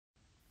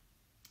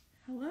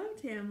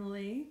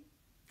Tamily.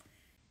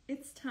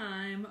 It's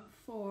time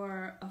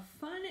for a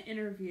fun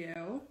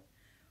interview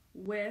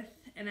with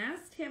an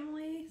Ask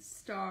Tamily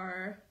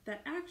star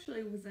that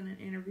actually was in an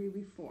interview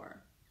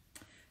before.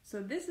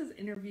 So this is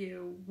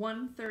interview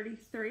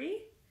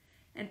 133,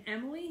 and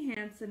Emily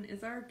Hansen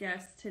is our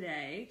guest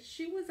today.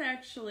 She was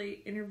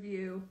actually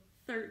interview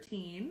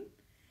 13,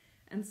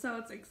 and so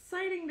it's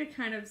exciting to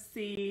kind of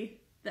see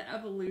the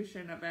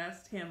evolution of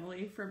Ask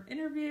Tamily from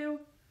interview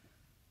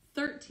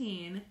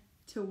 13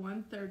 to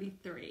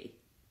 133.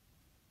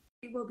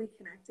 She will be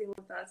connecting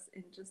with us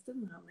in just a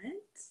moment.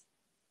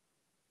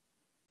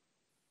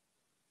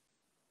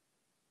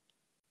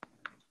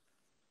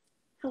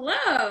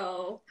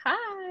 Hello.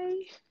 Hi.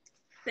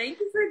 Thank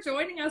you for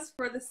joining us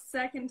for the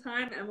second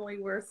time, Emily.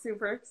 We're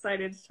super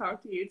excited to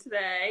talk to you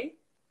today.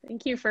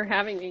 Thank you for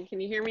having me.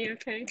 Can you hear me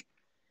okay?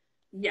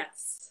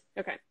 Yes.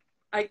 Okay.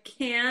 I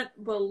can't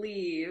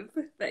believe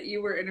that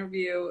you were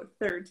interview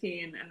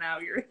 13 and now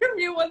you're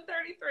interview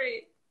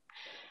 133.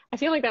 I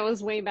feel like that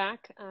was way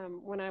back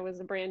when I was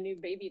a brand new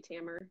baby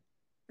tamer.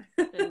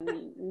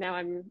 And now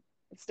I'm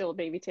still a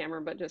baby tamer,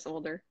 but just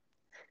older.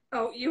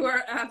 Oh, you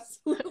are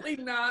absolutely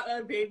not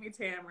a baby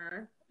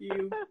tamer.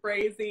 You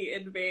crazy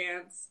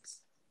advanced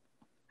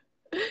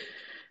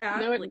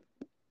athlete.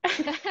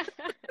 No,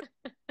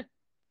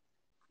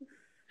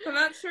 I'm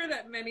not sure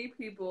that many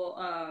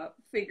people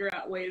figure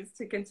out ways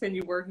to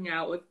continue working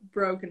out with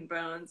broken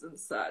bones and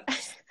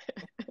such.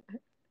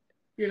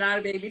 You're not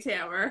a baby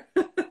tamer.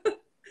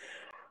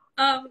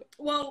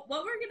 Well,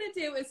 what we're going to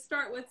do is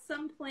start with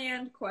some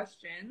planned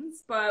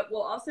questions, but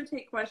we'll also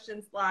take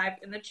questions live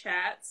in the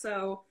chat.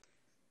 So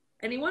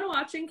anyone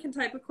watching can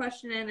type a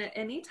question in at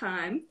any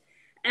time.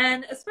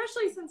 And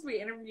especially since we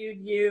interviewed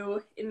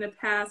you in the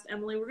past,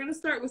 Emily, we're going to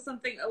start with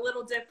something a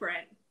little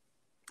different.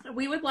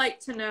 We would like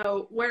to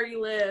know where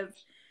you live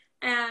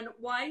and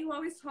why you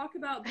always talk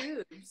about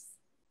boobs.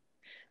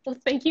 Well,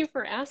 thank you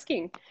for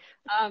asking.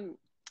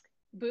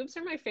 Boobs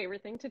are my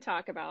favorite thing to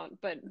talk about,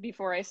 but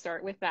before I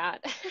start with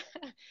that,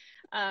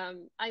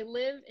 I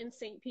live in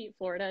St. Pete,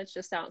 Florida. It's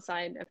just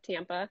outside of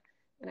Tampa,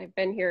 and I've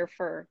been here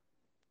for,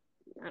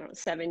 I don't know,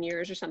 7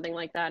 years or something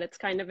like that. It's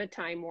kind of a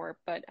time warp,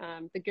 but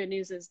the good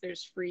news is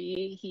there's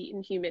free heat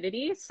and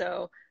humidity,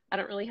 so I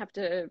don't really have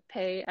to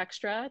pay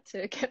extra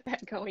to get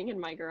that going in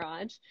my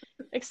garage,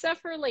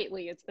 except for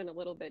lately it's been a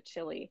little bit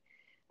chilly.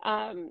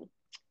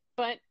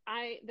 But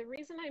the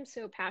reason I'm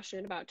so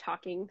passionate about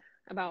talking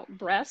about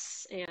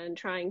breasts and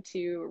trying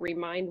to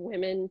remind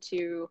women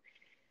to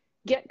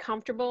get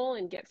comfortable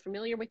and get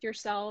familiar with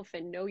yourself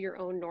and know your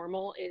own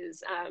normal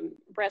is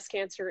breast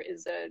cancer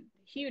is a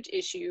huge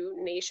issue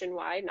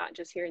nationwide, not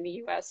just here in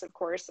the US, of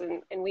course.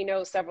 And we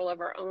know several of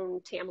our own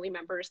Tamily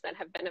members that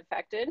have been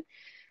affected.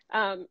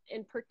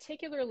 And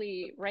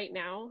particularly right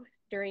now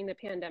during the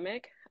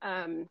pandemic,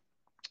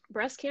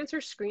 breast cancer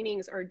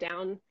screenings are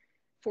down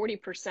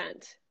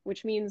 40%,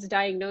 which means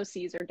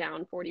diagnoses are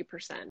down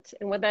 40%.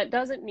 And what that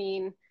doesn't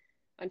mean,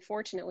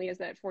 unfortunately, is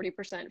that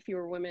 40%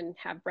 fewer women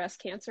have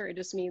breast cancer. It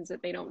just means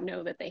that they don't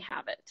know that they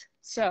have it.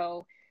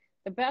 So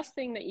the best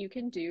thing that you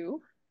can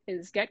do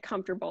is get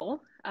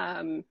comfortable,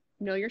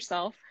 know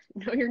yourself,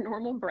 know your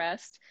normal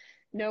breast,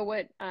 know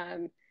what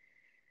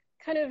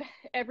kind of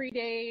every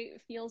day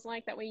feels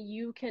like. That way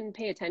you can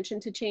pay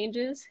attention to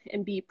changes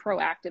and be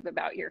proactive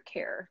about your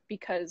care.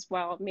 Because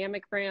while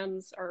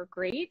mammograms are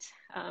great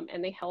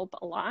and they help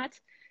a lot,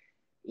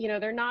 you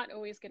know, they're not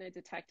always going to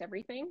detect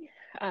everything.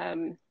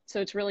 So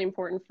it's really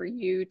important for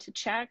you to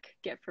check,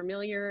 get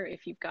familiar.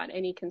 If you've got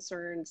any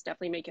concerns,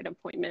 definitely make an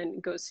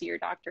appointment, go see your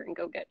doctor and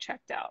go get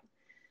checked out.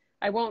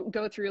 I won't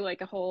go through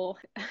like a whole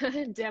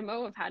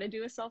demo of how to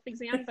do a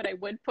self-exam, but I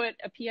would put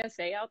a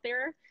PSA out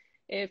there.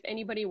 If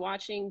anybody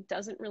watching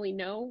doesn't really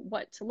know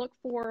what to look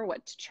for,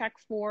 what to check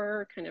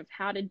for, kind of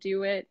how to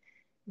do it,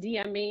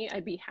 DM me.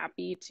 I'd be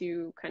happy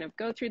to kind of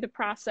go through the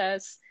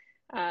process.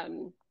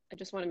 I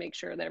just want to make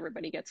sure that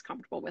everybody gets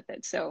comfortable with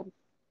it. So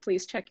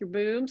please check your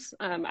boobs.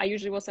 I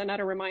usually will send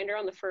out a reminder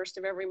on the 1st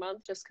of every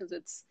month just because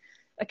it's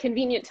a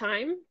convenient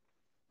time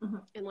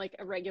and like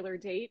a regular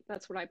date.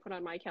 That's what I put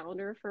on my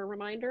calendar for a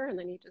reminder, and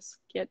then you just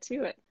get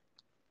to it.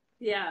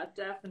 Yeah,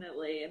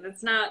 definitely. And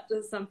it's not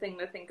just something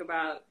to think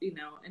about, you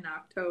know, in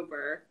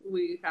October.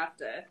 We have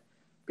to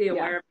be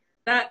aware of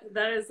that.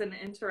 That is an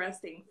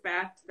interesting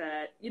fact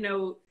that, you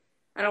know,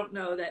 I don't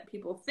know that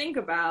people think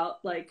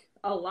about, like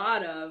a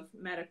lot of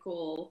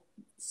medical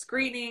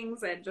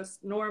screenings and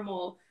just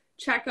normal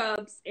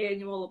checkups,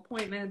 annual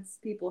appointments.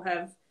 People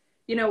have,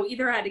 you know,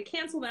 either had to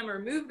cancel them or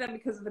move them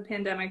because of the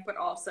pandemic, but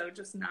also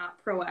just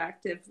not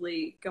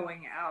proactively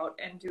going out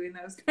and doing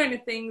those kind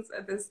of things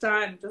at this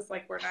time, just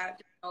like we're not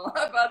doing a lot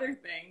of other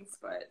things.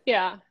 But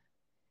yeah,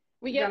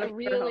 we get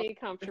really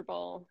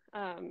comfortable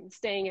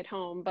staying at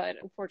home, but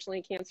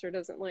unfortunately cancer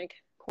doesn't like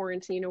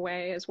quarantine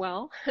away as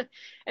well.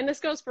 And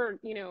this goes for,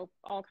 you know,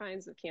 all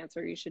kinds of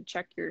cancer. You should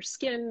check your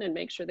skin and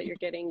make sure that you're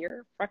getting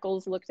your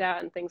freckles looked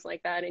at and things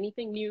like that.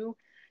 Anything new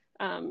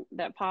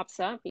that pops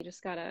up, you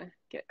just gotta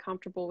get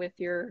comfortable with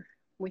your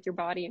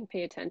body and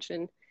pay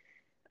attention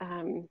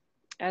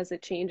as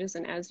it changes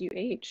and as you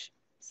age.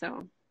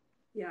 So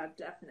Yeah,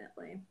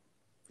 definitely.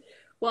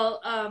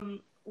 Well,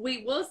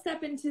 we will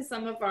step into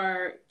some of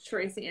our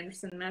Tracy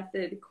Anderson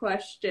method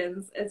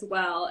questions as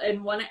well,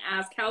 and want to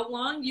ask how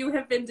long you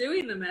have been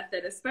doing the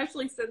method,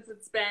 especially since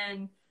it's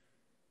been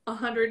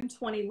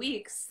 120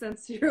 weeks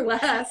since your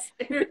last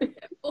interview.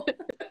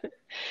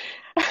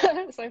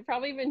 so I've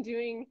probably been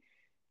doing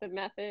the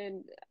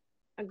method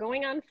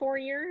going on 4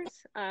 years.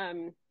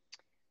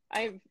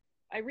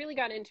 I really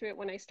got into it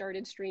when I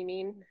started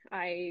streaming.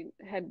 I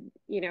had,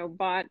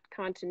 bought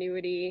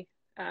continuity,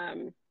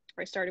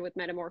 or I started with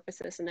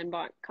Metamorphosis and then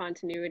bought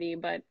continuity,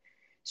 but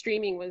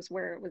streaming was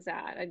where it was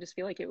at. I just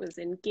feel like it was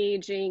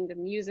engaging. The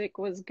music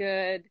was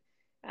good.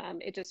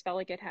 It just felt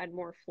like it had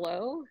more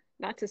flow.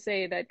 Not to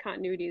say that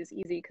continuity is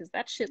easy, because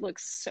that shit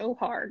looks so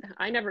hard.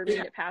 I never made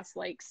it past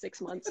like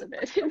 6 months of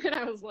it. And then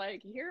I was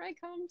like, here I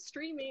come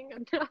streaming.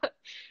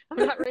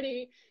 I'm not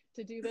ready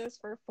to do this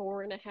for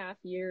 4.5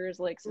 years,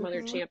 like some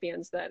other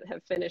champions that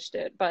have finished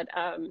it. But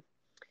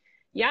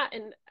yeah,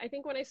 and I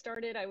think when I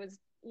started, I was,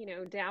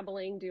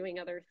 dabbling, doing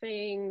other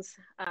things.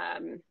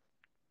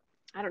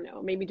 I don't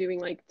know, maybe doing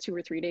like 2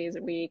 or 3 days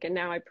a week. And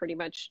now I pretty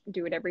much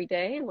do it every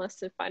day,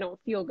 unless if I don't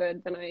feel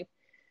good, then I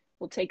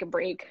will take a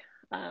break.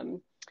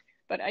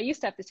 But I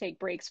used to have to take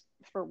breaks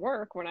for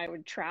work when I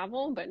would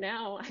travel, but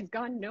now I've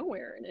gone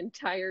nowhere an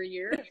entire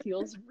year. It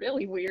feels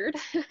really weird.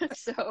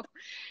 So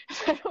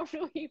I don't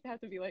really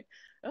have to be like,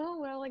 oh,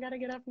 well, I got to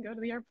get up and go to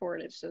the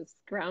airport. It's just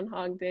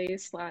Groundhog Day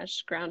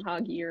 /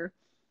 Groundhog Year.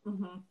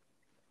 Mm-hmm.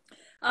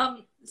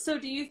 So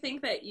do you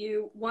think that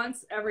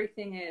once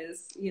everything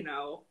is,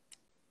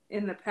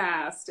 in the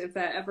past, if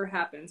that ever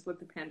happens with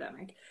the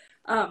pandemic,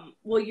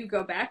 will you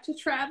go back to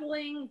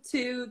traveling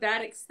to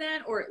that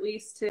extent, or at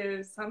least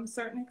to some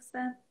certain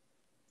extent?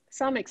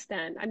 Some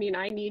extent. I mean,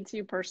 I need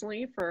to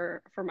personally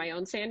for my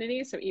own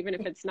sanity. So even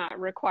if it's not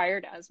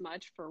required as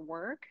much for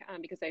work,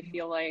 because I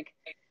feel like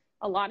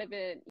a lot of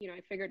it,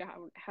 I figured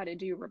out how to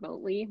do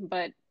remotely.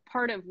 But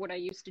part of what I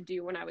used to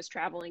do when I was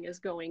traveling is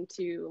going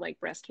to like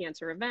breast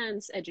cancer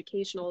events,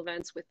 educational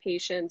events with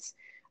patients,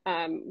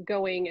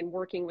 going and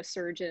working with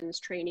surgeons,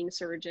 training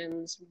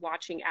surgeons,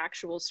 watching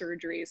actual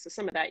surgeries. So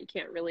some of that you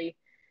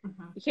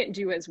can't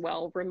do as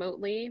well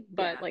remotely,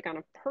 but like on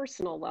a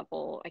personal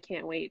level, I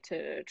can't wait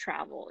to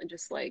travel and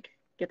just like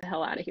get the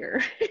hell out of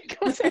here.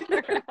 Go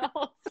somewhere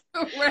else.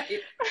 Right.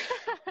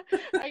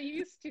 I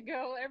used to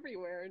go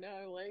everywhere. Now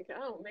I'm like,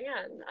 oh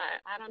man,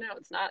 I don't know.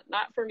 It's not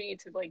for me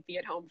to like be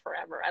at home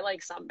forever. I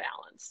like some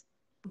balance.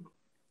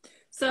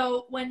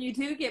 So when you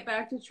do get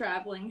back to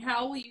traveling,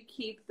 how will you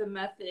keep the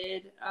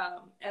method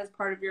as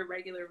part of your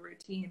regular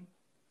routine?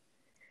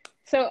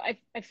 So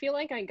I feel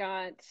like I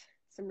got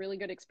some really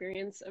good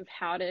experience of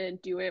how to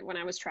do it when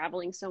I was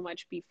traveling so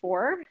much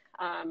before.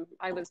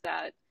 I was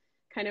that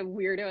kind of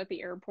weirdo at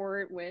the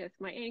airport with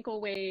my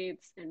ankle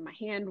weights and my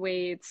hand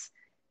weights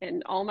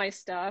and all my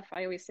stuff.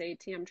 I always say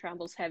TM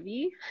travels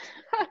heavy,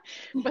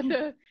 but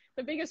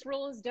the biggest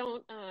rule is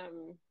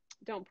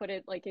don't put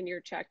it like in your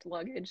checked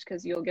luggage,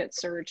 because you'll get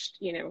searched,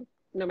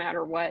 no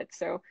matter what.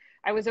 So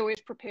I was always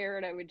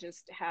prepared. I would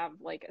just have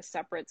like a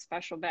separate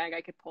special bag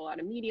I could pull out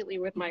immediately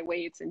with my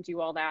weights and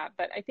do all that.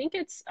 But I think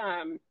it's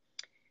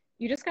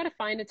you just got to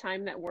find a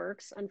time that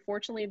works.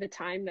 Unfortunately, the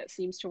time that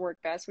seems to work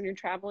best when you're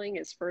traveling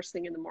is first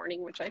thing in the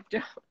morning, which I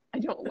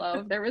don't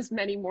love. There was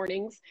many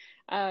mornings,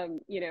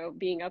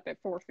 being up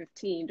at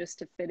 4:15 just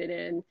to fit it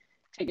in,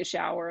 take a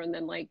shower, and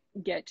then like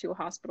get to a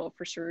hospital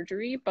for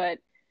surgery. But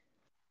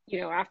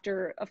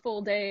after a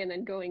full day and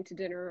then going to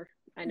dinner,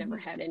 I never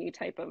had any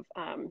type of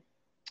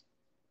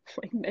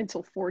like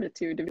mental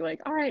fortitude to be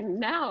like, all right,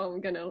 now I'm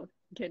gonna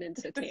get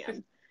into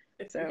TAM.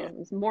 So it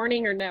was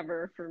morning or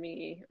never for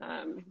me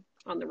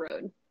on the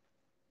road.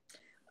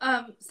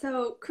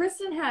 So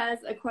Kristen has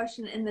a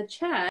question in the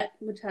chat,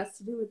 which has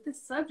to do with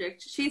this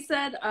subject. She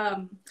said,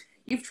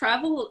 you've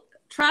traveled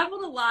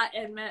a lot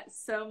and met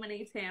so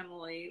many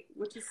Tamily,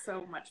 which is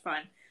so much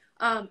fun.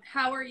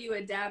 How are you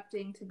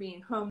adapting to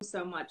being home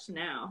so much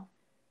now?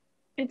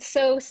 It's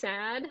so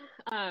sad.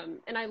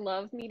 And I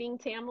love meeting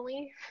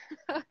Tamily.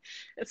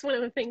 It's one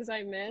of the things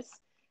I miss.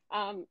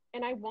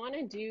 And I want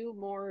to do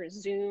more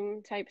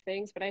Zoom type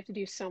things, but I have to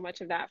do so much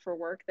of that for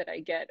work that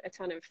I get a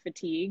ton of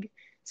fatigue.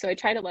 So I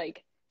try to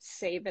like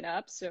save it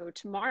up. So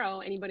tomorrow,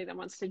 anybody that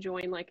wants to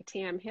join like a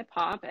TAM hip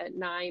hop at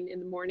 9 in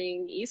the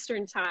morning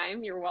Eastern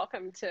time, you're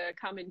welcome to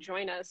come and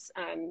join us.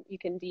 You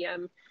can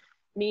DM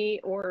me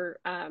or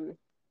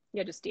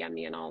just DM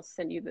me and I'll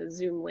send you the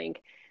Zoom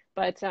link.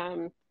 But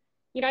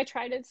I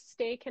try to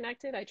stay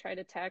connected. I try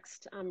to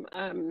text.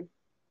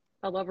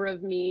 A lover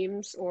of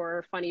memes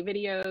or funny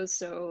videos,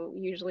 so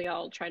usually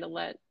I'll try to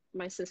let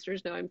my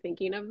sisters know I'm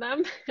thinking of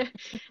them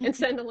and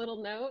send a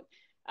little note.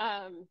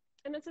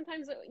 And then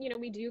sometimes,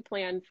 we do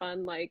plan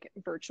fun like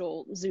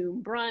virtual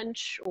Zoom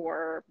brunch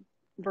or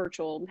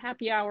virtual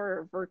happy hour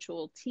or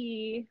virtual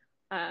tea.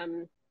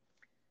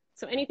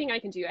 So anything I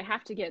can do, I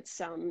have to get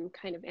some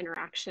kind of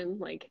interaction,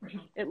 like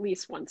at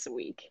least once a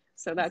week.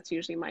 So that's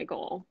usually my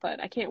goal, but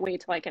I can't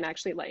wait till I can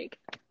actually like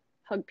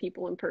hug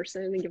people in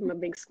person and give them a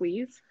big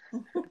squeeze.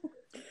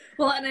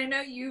 Well, and I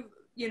know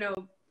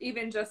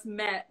even just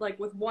met like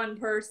with one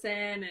person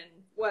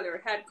and whether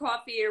it had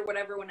coffee or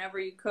whatever, whenever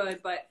you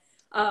could. But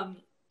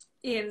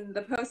in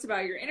the post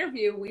about your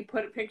interview, we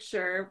put a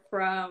picture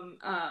from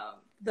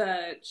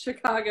the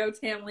Chicago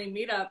Tamily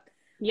meetup,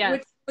 Yes.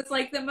 which was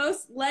like the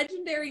most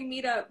legendary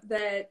meetup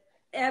that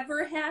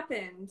ever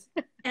happened.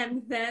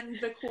 And then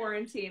the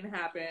quarantine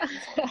happened.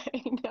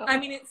 I know. I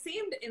mean, it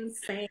seemed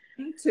insane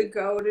to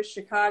go to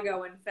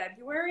Chicago in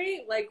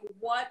February. Like,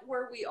 what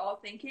were we all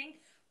thinking?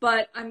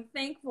 But I'm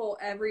thankful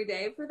every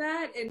day for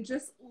that. And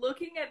just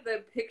looking at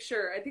the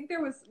picture, I think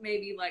there was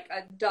maybe like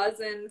a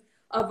dozen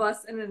of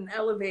us in an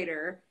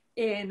elevator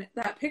in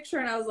that picture.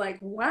 And I was like,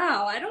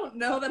 wow, I don't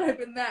know that I've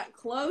been that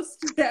close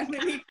to that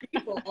many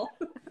people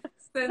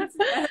since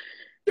that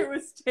picture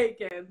was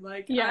taken.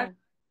 Like, Yeah.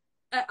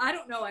 I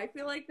don't know. I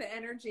feel like the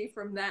energy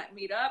from that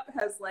meetup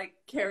has like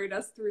carried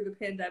us through the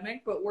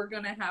pandemic, but we're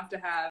going to have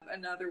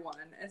another one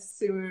as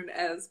soon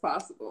as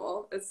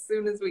possible, as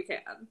soon as we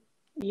can.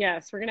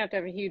 Yes, we're gonna have to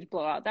have a huge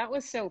blowout. That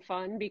was so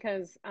fun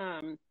because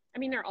I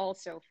mean they're all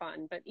so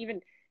fun, but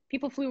even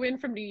people flew in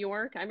from New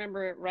York. I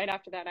remember right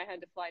after that I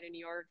had to fly to New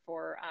York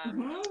for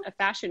Mm-hmm. a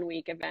fashion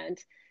week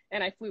event,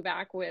 and I flew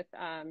back with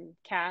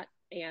Kat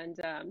and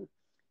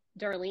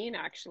Darlene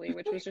actually,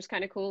 which was just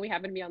kind of cool. We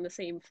happened to be on the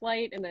same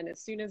flight, and then as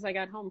soon as I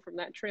got home from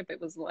that trip,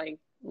 it was like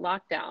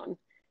lockdown.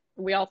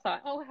 We all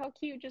thought, oh, how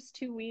cute, just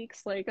 2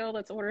 weeks. Like, oh,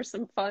 let's order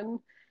some fun,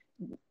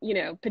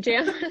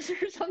 pajamas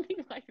or something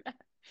like that.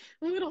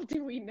 Little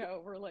do we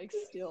know we're like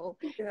still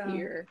Yeah.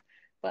 here.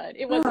 But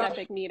it was an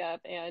epic meetup,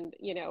 and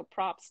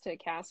props to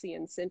Cassie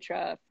and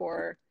Sintra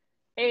for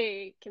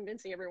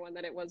convincing everyone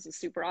that it was a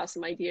super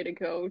awesome idea to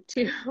go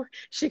to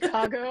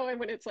Chicago and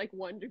when it's like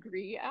 1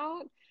 degree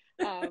out.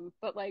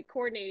 But like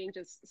coordinating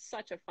just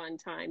such a fun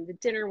time. The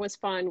dinner was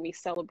fun. We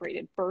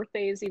celebrated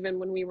birthdays even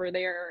when we were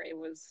there.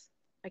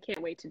 I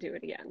can't wait to do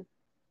it again.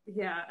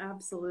 Yeah,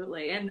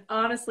 absolutely. And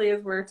honestly,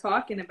 as we're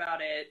talking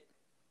about it,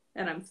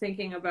 and I'm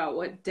thinking about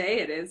what day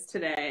it is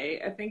today,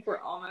 I think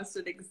we're almost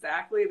at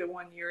exactly the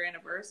 1 year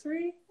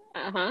anniversary.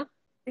 Uh-huh.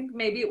 I think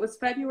maybe it was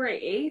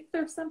February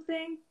 8th or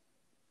something.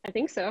 I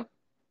think so.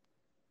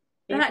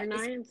 8th or That is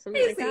 9th,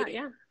 something like that. crazy.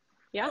 Yeah.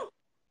 Yeah.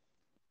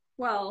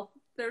 Well,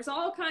 there's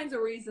all kinds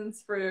of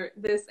reasons for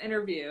this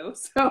interview.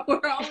 So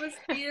we're almost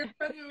here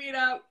for the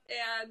meetup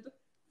and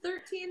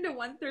 13 to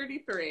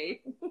 1:33.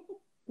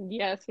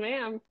 Yes,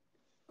 ma'am.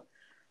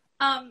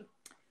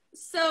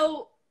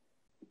 So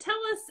tell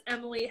us,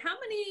 Emily, how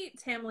many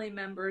Tamily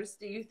members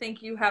do you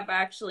think you have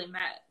actually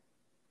met?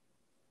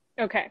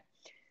 Okay.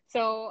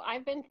 So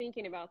I've been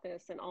thinking about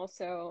this, and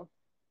also,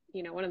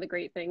 one of the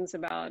great things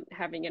about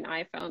having an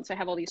iPhone, so I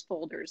have all these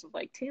folders of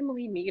like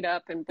Tamily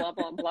meetup and blah,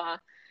 blah, blah.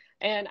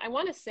 And I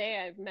want to say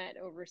I've met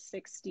over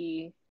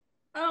 60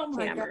 Oh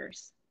my God.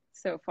 Tammers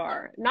so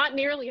far. Not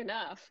nearly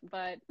enough,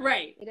 but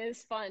Right. it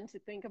is fun to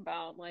think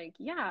about, like,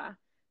 yeah.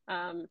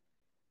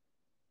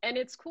 And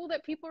it's cool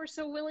that people are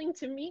so willing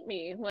to meet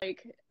me.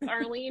 Like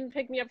Arlene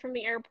picked me up from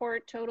the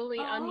airport, totally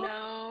Oh,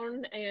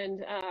 unknown.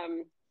 And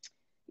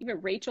even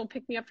Rachel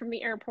picked me up from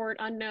the airport,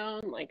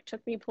 unknown, like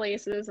took me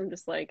places. I'm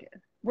just like,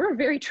 we're a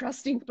very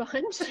trusting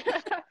bunch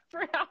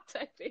for how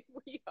type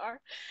we are.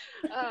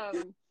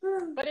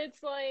 But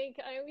it's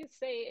like, I always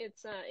say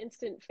it's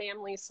instant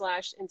family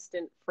 /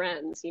 instant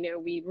friends.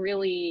 We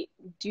really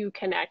do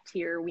connect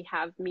here. We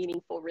have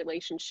meaningful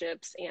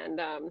relationships,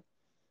 and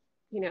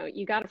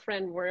you got a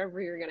friend wherever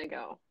you're going to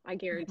go. I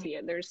guarantee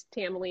it. There's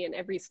Tamily in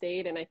every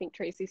state, and I think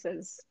Tracy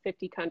says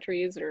 50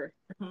 countries or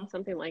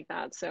something like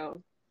that.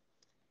 So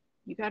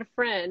you got a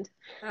friend.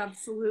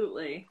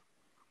 absolutely.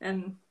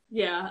 And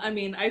yeah, I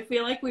mean, I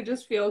feel like we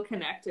just feel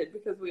connected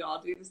because we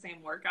all do the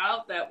same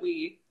workout, that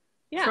we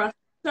trust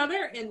each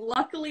other. And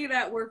luckily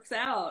that works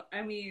out.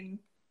 I mean,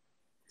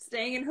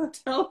 staying in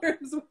hotel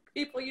rooms with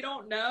people you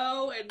don't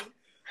know, and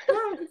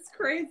it's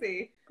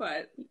crazy,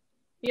 but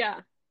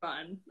yeah,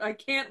 fun. I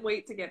can't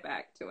wait to get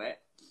back to it.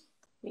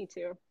 Me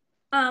too.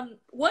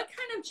 What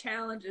kind of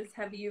challenges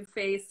have you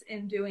faced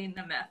in doing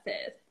the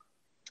method?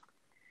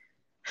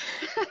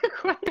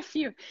 Quite a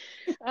few.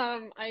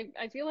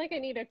 I feel like I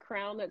need a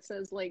crown that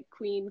says like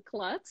Queen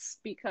Klutz,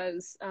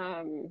 because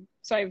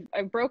so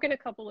I've broken a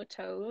couple of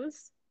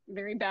toes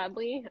very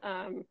badly,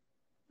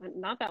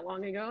 not that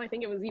long ago. I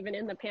think it was even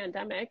in the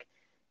pandemic.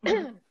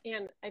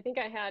 And I think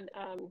I had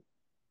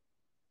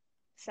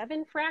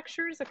 7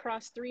 fractures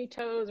across 3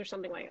 toes or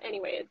something like that.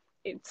 Anyway,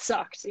 it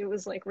sucked. It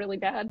was like really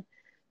bad.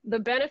 The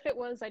benefit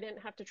was I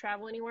didn't have to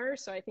travel anywhere,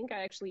 so I think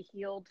I actually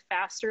healed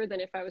faster than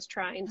if I was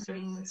trying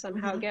to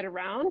somehow get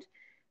around.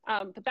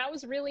 But that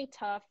was really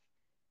tough.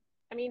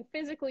 I mean,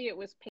 physically it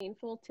was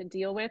painful to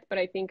deal with, but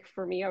I think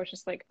for me, I was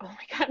just like, oh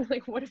my God,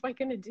 like, what am I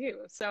going to do?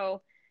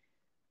 So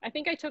I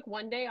think I took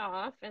one day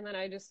off, and then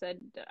I just said,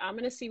 I'm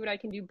going to see what I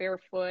can do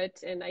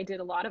barefoot. And I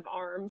did a lot of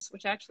arms,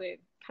 which actually I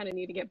kind of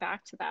need to get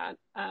back to that.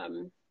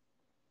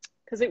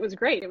 Because it was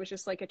great. It was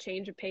just like a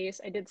change of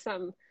pace. I did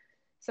some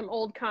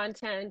old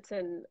content,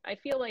 and I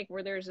feel like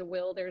where there's a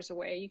will, there's a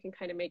way. You can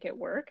kind of make it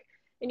work.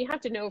 And you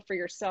have to know for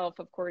yourself,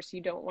 of course,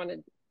 you don't want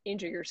to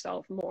injure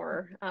yourself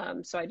more.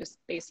 So I just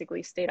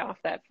basically stayed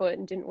off that foot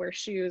and didn't wear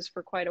shoes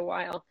for quite a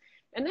while.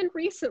 And then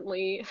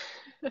recently,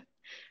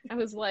 I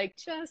was like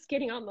just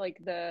getting on like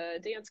the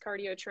dance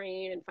cardio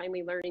train and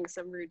finally learning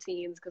some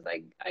routines because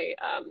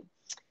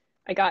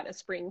I got a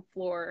spring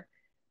floor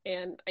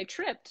and I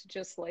tripped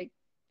just like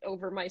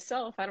over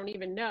myself. I don't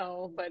even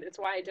know, but it's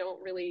why I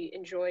don't really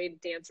enjoy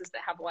dances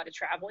that have a lot of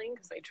traveling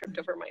because I tripped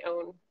over my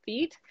own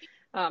feet.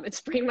 It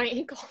sprained my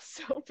ankle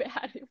so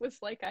bad. It was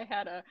like I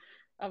had a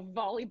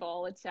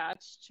volleyball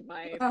attached to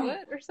my Oh,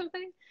 foot or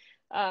something.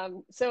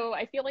 So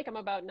I feel like I'm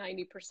about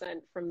 90%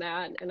 from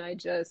that. And I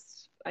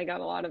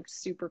got a lot of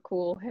super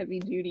cool heavy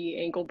duty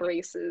ankle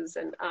braces.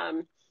 And,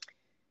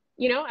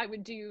 I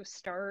would do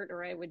start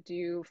or I would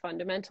do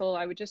fundamental.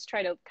 I would just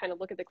try to kind of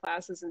look at the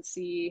classes and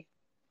see,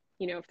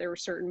 if there were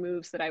certain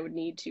moves that I would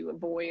need to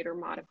avoid or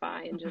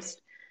modify and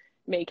just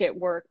make it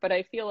work. But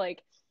I feel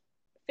like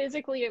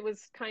physically it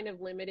was kind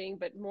of limiting,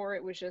 but more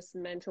it was just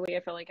mentally.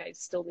 I felt like I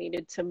still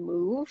needed to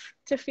move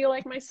to feel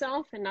like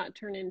myself and not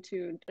turn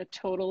into a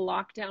total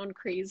lockdown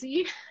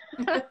crazy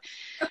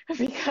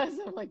because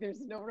I'm like,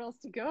 there's nowhere else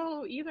to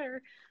go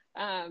either.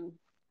 Um,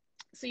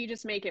 so you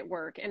just make it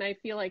work. And I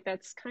feel like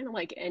that's kind of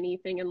like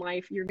anything in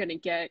life. You're going to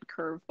get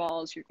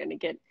curveballs, you're going to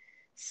get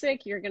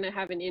sick, you're going to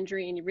have an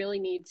injury, and you really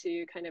need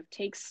to kind of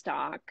take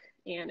stock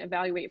and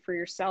evaluate for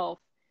yourself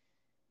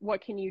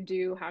what can you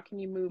do, how can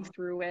you move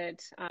through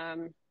it,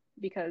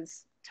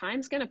 because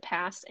time's going to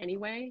pass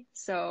anyway.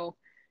 So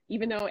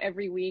even though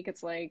every week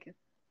it's like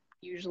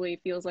usually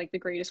feels like the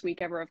greatest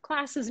week ever of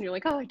classes and you're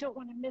like, oh, I don't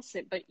want to miss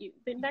it, but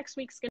the next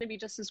week's going to be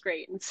just as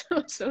great, and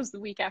so's the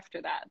week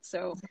after that.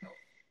 So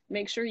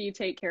make sure you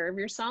take care of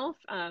yourself,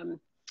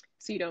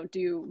 so you don't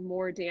do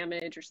more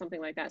damage or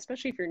something like that,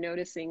 especially if you're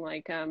noticing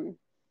like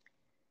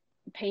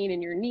pain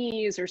in your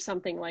knees or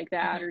something like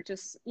that, or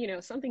just,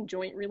 something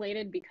joint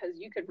related, because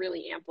you could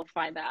really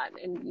amplify that.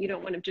 And you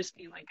don't want to just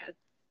be like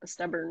a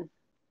stubborn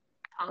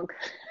punk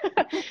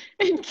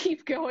and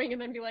keep going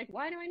and then be like,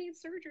 why do I need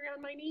surgery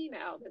on my knee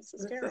now? This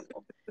is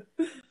terrible.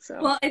 So,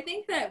 well, I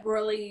think that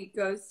really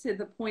goes to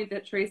the point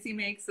that Tracy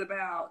makes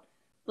about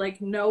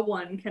like no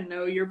one can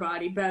know your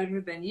body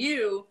better than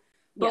you,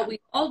 but yeah, we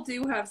all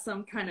do have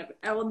some kind of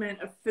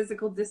element of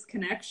physical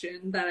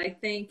disconnection that I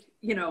think,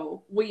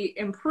 we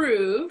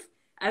improve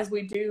as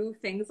we do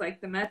things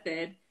like the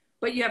method.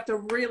 But you have to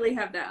really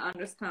have that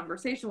honest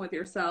conversation with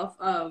yourself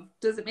of,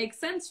 does it make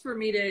sense for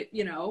me to,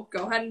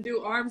 go ahead and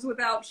do arms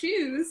without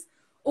shoes?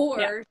 yeah,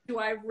 Or do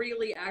I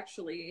really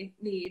actually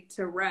need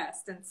to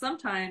rest? And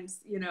sometimes,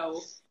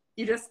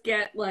 you just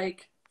get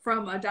like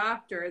from a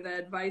doctor the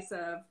advice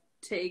of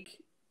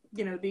take,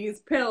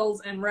 these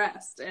pills and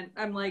rest. And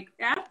I'm like,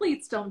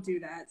 athletes don't do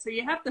that. So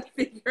you have to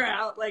figure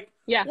out like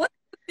yeah, what's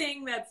the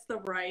thing that's the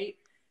right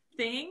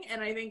thing.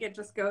 And I think it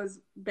just goes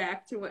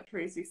back to what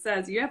Tracy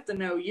says. You have to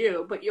know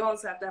you, but you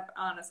also have to have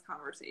honest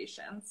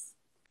conversations.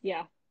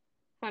 yeah,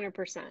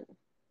 100%.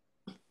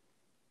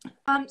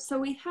 So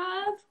we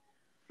have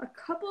a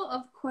couple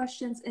of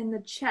questions in the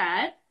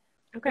chat.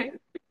 Okay.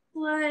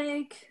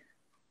 Like,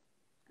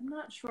 I'm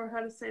not sure how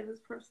to say this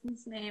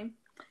person's name.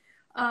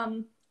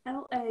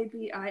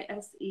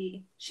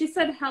 Labise. She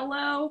said,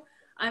 hello,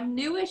 I'm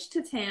newish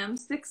to TAM,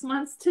 6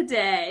 months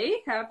today.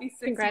 Happy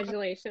 6 month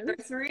Congratulations.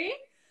 anniversary.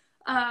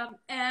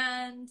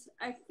 And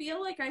I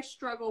feel like I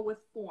struggle with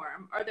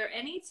form. Are there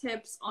any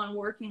tips on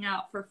working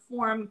out for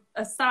form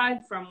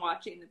aside from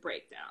watching the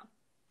breakdown?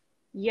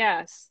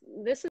 Yes,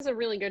 this is a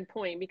really good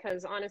point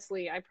because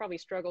honestly, I probably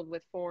struggled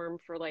with form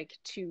for like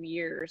 2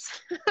 years.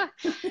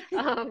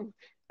 um,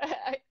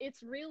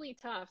 it's really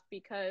tough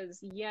because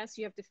yes,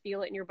 you have to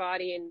feel it in your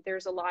body, and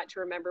there's a lot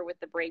to remember with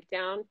the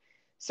breakdown.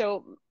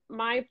 So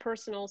my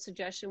personal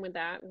suggestion with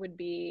that would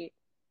be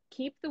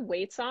keep the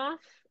weights off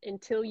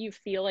until you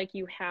feel like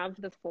you have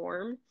the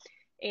form.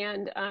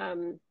 And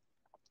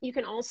you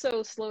can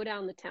also slow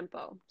down the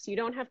tempo. So you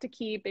don't have to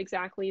keep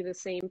exactly the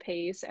same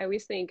pace. I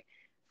always think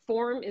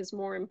form is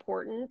more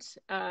important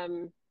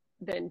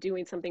than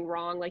doing something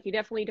wrong. Like you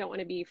definitely don't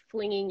want to be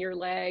flinging your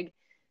leg.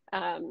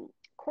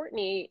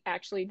 Courtney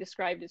actually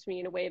described it to me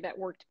in a way that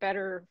worked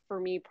better for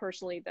me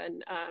personally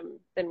than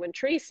when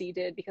Tracy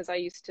did, because I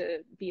used to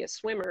be a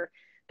swimmer.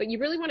 But you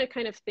really want to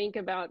kind of think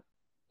about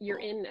you're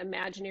in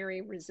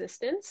imaginary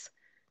resistance.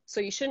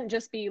 So you shouldn't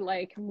just be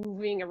like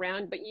moving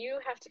around, but you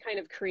have to kind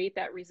of create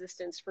that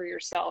resistance for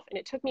yourself. And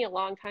it took me a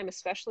long time,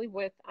 especially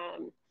with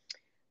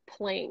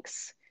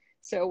planks.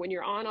 So when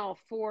you're on all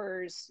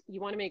fours, you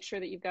want to make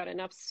sure that you've got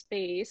enough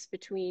space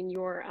between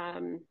your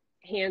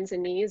hands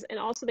and knees, and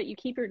also that you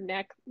keep your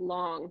neck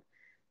long.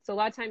 So a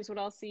lot of times what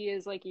I'll see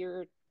is like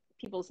your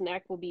people's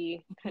neck will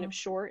be kind of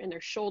short and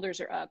their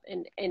shoulders are up.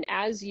 And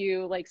as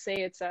you like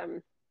say it's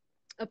a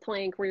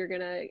plank where you're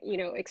gonna,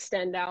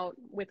 extend out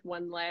with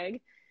one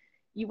leg,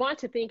 you want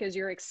to think as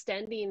you're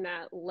extending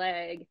that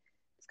leg,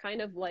 it's kind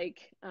of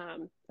like a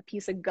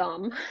piece of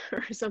gum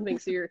or something.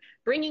 So you're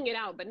bringing it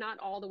out, but not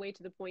all the way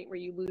to the point where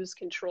you lose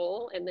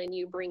control and then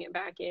you bring it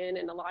back in.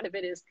 And a lot of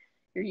it is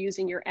you're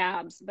using your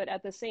abs, but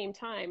at the same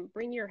time,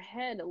 bring your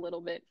head a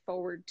little bit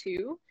forward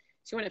too,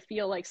 So you want to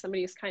feel like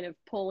somebody's kind of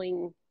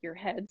pulling your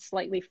head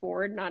slightly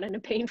forward, not in a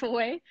painful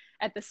way,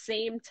 at the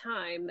same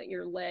time that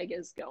your leg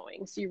is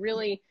going. So you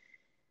really,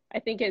 I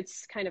think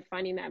it's kind of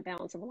finding that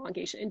balance of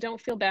elongation. And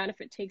don't feel bad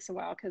if it takes a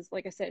while, because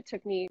like I said, it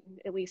took me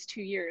at least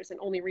 2 years. And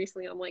only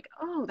recently I'm like,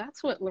 oh,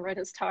 that's what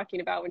Loretta's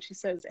talking about when she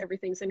says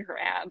everything's in her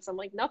abs. I'm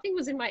like, nothing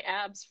was in my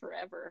abs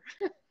forever.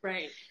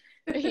 Right.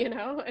 You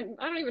know, and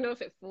I don't even know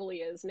if it fully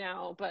is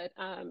now, but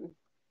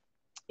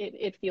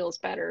it feels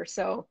better.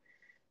 So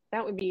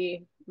that would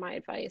be my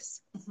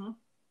advice.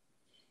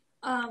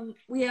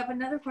 We have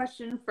another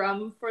question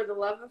from For the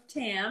Love of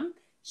Tam.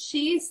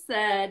 She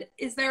said,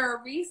 is there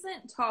a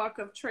recent talk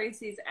of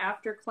Tracy's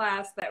after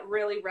class that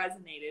really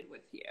resonated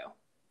with you?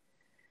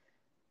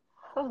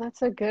 Oh,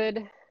 that's a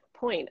good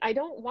point. I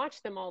don't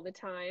watch them all the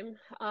time.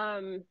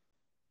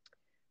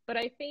 But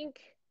I think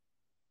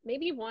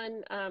maybe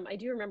one, I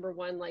do remember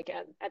one like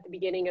at the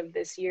beginning of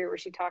this year where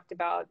she talked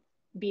about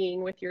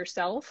being with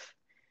yourself.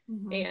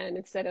 And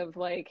instead of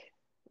like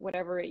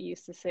whatever it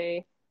used to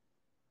say,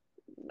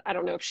 I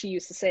don't know if she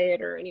used to say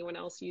it or anyone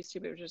else used to,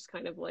 but it was just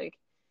kind of like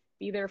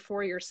be there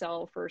for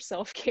yourself or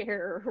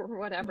self-care or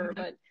whatever.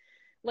 But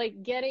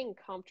like getting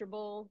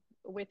comfortable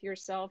with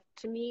yourself,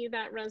 to me,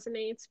 that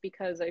resonates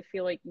because I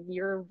feel like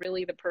you're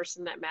really the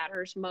person that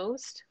matters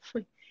most.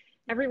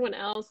 Everyone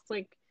else,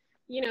 like,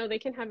 you know, they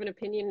can have an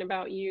opinion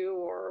about you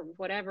or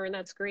whatever, and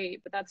that's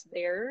great, but that's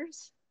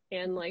theirs.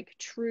 And like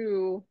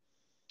true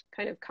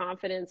kind of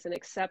confidence and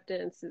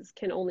acceptance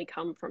can only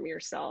come from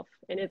yourself.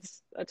 And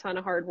it's a ton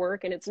of hard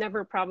work, and it's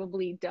never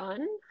probably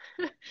done,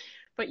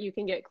 but you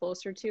can get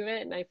closer to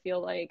it. And I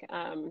feel like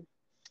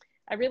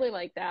I really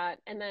like that.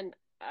 And then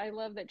I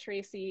love that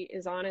Tracy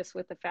is honest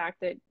with the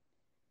fact that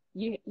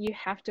you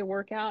have to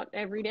work out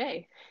every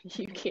day.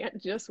 You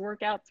can't just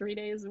work out 3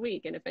 days a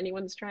week. And if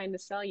anyone's trying to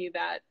sell you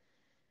that,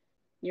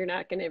 you're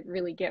not going to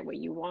really get what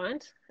you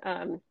want.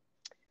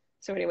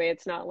 So anyway,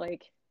 it's not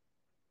like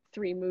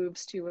 3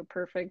 moves to a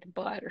perfect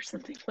butt or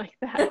something like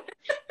that.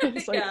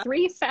 It's like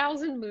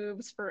 3,000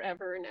 moves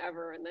forever and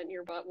ever, and then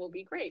your butt will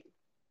be great.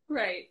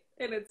 Right.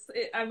 And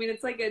I mean,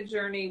 it's like a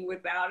journey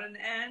without an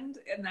end.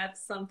 And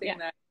that's something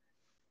that,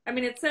 I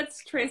mean, it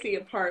sets Tracy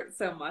apart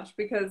so much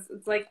because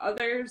it's like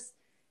others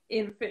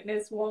in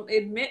fitness won't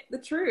admit the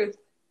truth.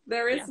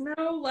 There is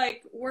no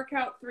like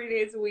workout 3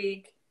 days a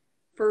week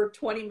for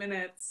 20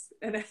 minutes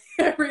and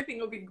everything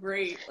will be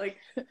great. Like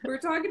we're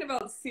talking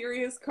about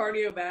serious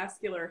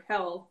cardiovascular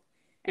health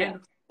and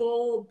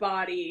full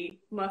body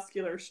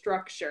muscular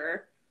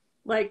structure.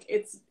 Like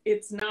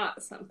it's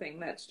not something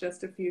that's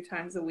just a few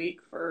times a week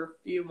for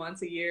a few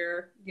months a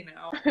year, you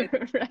know.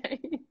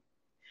 Right.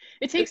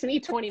 It takes me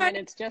 20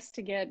 minutes just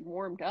to get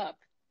warmed up.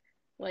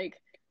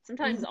 Like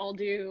sometimes I'll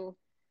do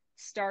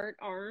start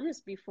arms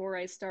before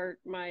I start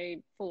my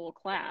full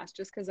class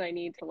just because I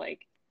need to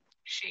like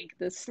shake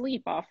the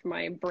sleep off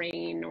my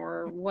brain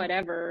or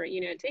whatever.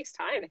 You know, it takes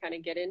time to kind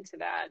of get into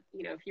that,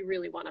 you know, if you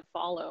really want to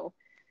follow.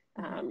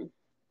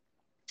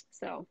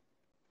 So,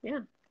 yeah.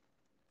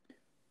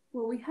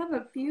 Well, we have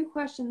a few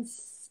questions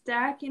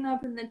stacking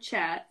up in the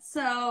chat.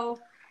 So,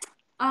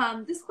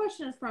 this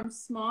question is from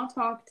Small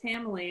Talk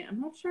Tamily.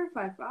 I'm not sure if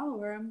I follow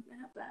her. I'm going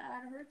to have to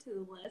add her to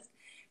the list.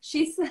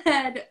 She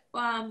said,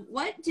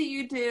 what do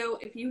you do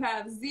if you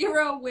have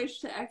zero wish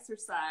to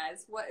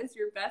exercise? What is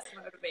your best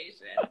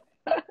motivation?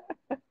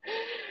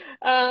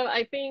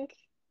 I think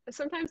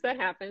sometimes that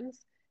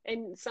happens.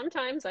 And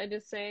sometimes I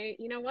just say,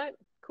 you know what?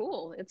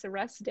 Cool. It's a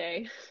rest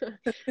day.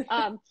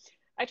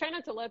 I try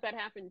not to let that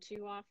happen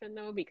too often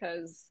though,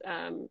 because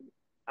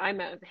I'm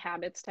a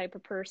habits type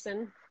of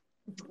person.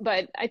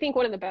 But I think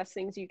one of the best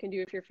things you can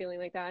do if you're feeling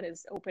like that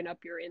is open up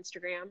your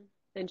Instagram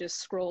and just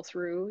scroll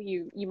through.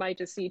 You might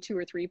just see 2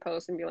 or 3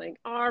 posts and be like,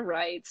 all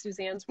right,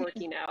 Suzanne's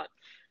working out.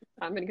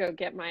 I'm going to go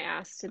get my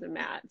ass to the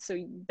mat. So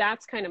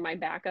that's kind of my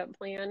backup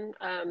plan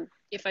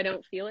if I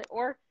don't feel it.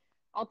 Or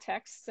I'll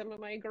text some of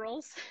my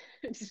girls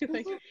and just be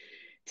like,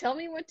 tell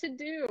me what to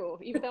do.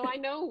 Even though I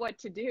know what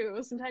to do,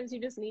 sometimes you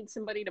just need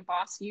somebody to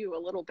boss you a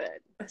little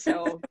bit.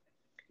 So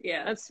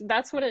yeah,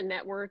 that's what a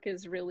network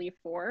is really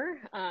for.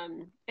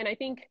 And I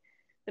think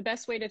the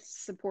best way to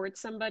support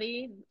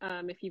somebody,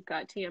 if you've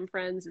got TM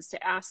friends, is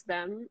to ask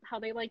them how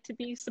they like to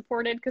be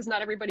supported, because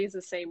not everybody's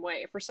the same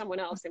way. For someone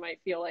else, they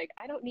might feel like,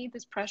 I don't need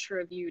this pressure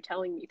of you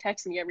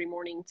texting me every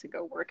morning to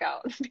go work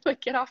out.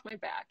 Like, get off my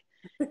back.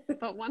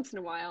 But once in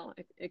a while,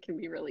 it can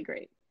be really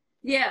great.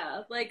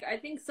 Yeah, like I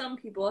think some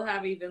people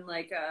have even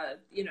like a,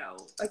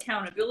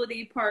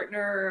 accountability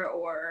partner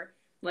or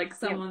like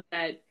someone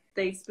that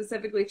they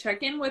specifically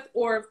check in with,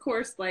 or of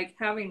course like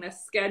having a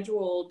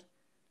scheduled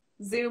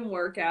Zoom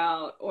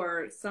workout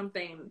or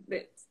something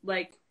that's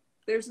like,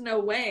 there's no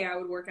way I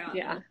would work out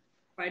if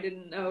I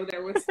didn't know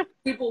there was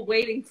people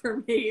waiting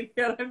for me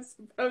that I'm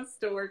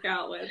supposed to work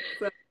out with.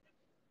 So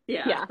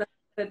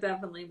that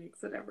definitely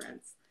makes a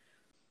difference.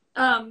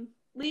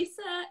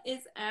 Lisa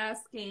is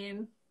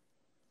asking,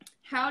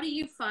 how do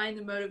you find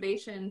the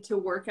motivation to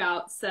work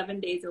out 7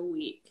 days a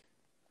week?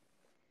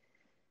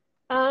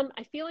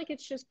 I feel like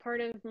it's just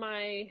part of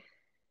my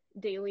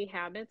daily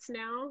habits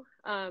now.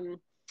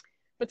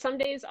 But some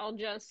days I'll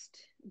just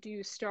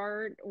do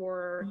start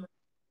or,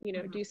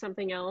 do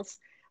something else.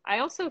 I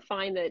also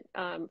find that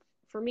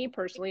for me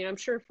personally, and I'm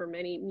sure for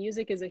many,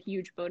 music is a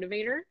huge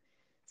motivator.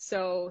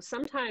 So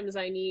sometimes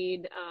I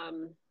need,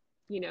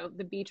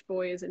 the Beach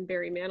Boys and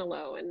Barry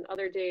Manilow, and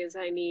other days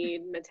I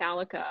need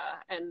Metallica,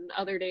 and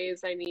other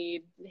days I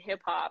need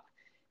hip hop.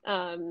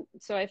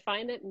 So I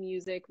find that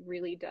music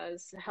really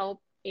does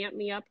help amp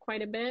me up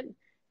quite a bit.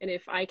 And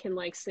if I can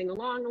like sing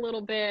along a little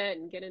bit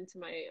and get into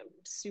I'm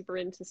super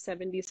into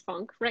 70s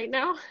funk right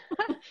now.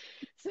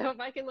 So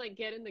if I can like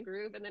get in the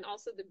groove, and then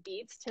also the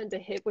beats tend to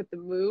hit with the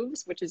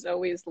moves, which is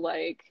always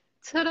like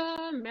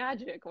ta-da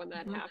magic when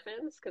that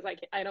happens, because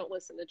I don't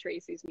listen to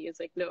Tracy's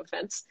music, no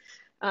offense.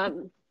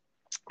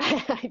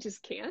 I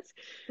just can't.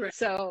 Right.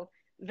 So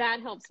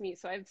that helps me.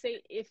 So I'd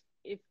say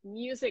if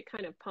music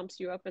kind of pumps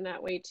you up in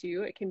that way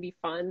too, it can be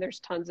fun.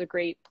 There's tons of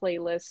great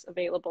playlists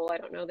available. I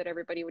don't know that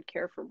everybody would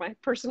care for my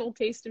personal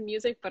taste in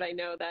music, but I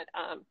know that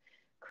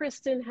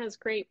Kristen has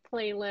great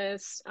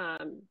playlists.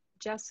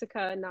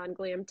 Jessica,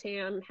 Non-Glam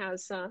Tam,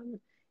 has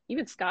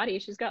even Scotty,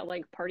 she's got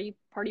like party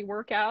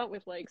workout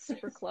with like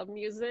super club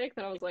music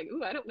that I was like,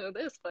 ooh, I don't know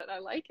this, but I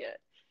like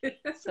it.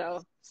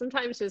 So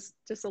sometimes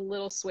just a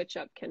little switch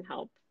up can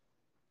help.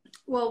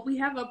 Well, we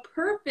have a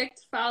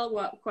perfect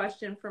follow-up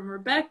question from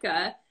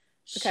Rebecca.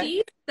 Okay.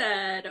 She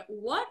said,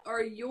 what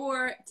are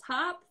your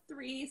top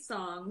 3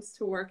 songs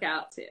to work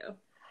out to?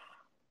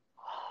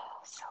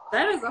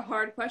 That is a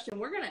hard question.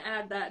 We're going to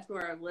add that to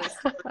our list.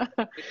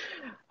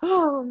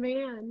 Oh,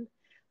 man.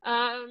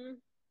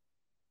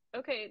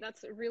 Okay,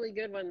 that's a really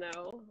good one,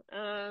 though.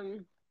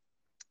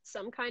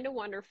 Some Kind of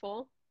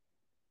Wonderful.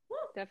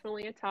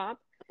 Definitely a top.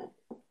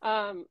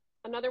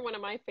 Another one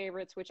of my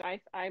favorites, which I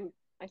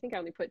think I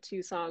only put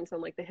 2 songs on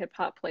like the hip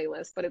hop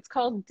playlist, but it's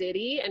called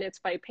Diddy, and it's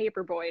by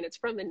Paperboy, and it's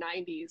from the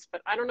 90s,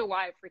 but I don't know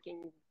why I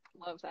freaking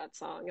love that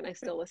song, and I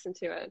still listen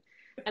to it.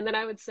 And then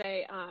I would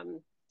say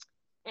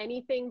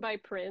anything by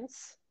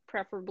Prince,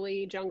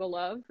 preferably Jungle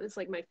Love, is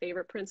like my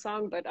favorite Prince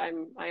song, but I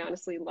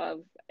honestly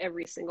love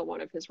every single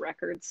one of his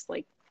records,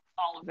 like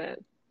all of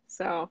it.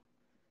 So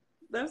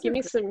give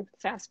me some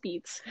fast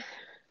beats.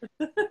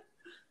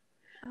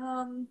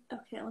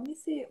 Okay, let me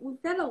see.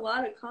 We've got a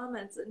lot of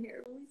comments in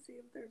here. Let me see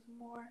if there's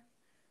more.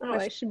 Oh,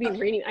 I should be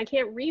reading. I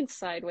can't read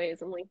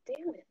sideways. I'm like,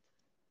 damn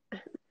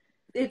it.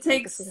 It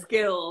takes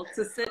skill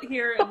to sit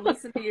here and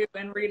listen to you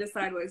and read a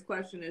sideways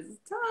question is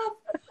tough.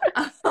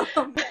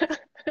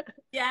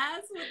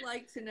 Yaz would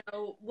like to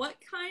know, what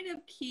kind of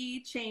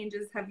key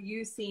changes have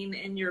you seen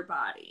in your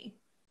body?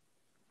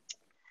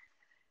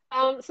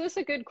 So that's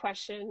a good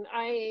question.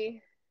 I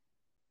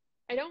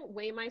don't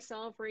weigh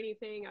myself or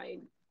anything.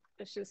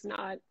 It's just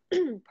not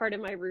part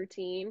of my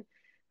routine.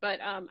 But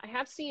I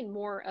have seen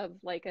more of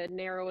like a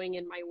narrowing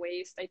in my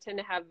waist. I tend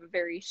to have a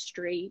very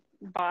straight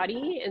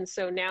body. And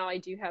so now I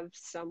do have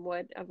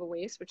somewhat of a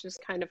waist, which is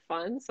kind of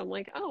fun. So I'm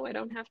like, oh, I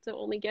don't have to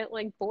only get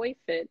like boy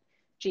fit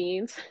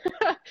jeans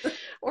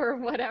or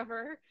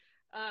whatever.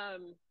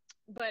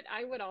 But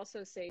I would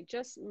also say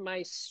just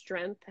my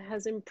strength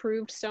has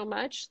improved so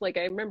much. Like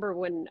I remember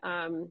when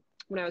I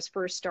was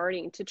first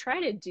starting to try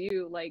to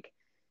do like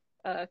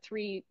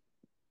 3,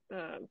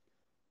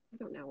 I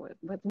don't know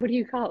what do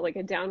you call it? Like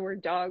a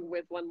downward dog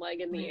with one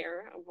leg in the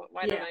air.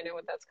 Why don't I know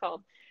what that's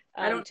called?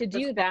 To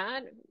do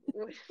that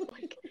would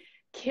like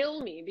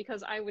kill me,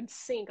 because I would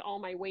sink all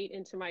my weight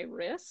into my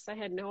wrists. I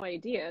had no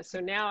idea. So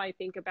now I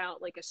think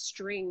about like a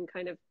string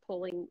kind of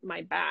pulling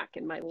my back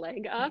and my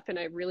leg up, and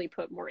I really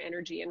put more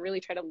energy and really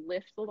try to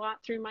lift a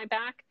lot through my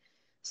back.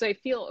 So I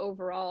feel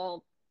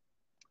overall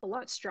a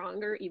lot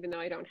stronger, even though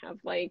I don't have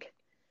like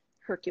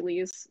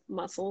Hercules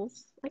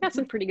muscles. I got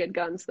some pretty good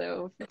guns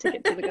though to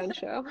get to the gun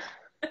show.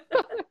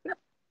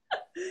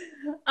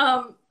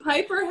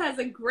 Piper has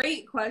a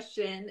great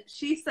question.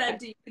 She said,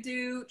 do you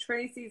do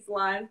Tracy's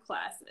live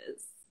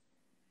classes?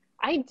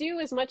 I do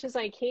as much as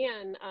I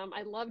can.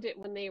 I loved it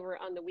when they were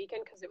on the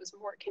weekend because it was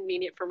more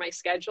convenient for my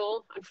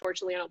schedule.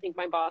 Unfortunately, I don't think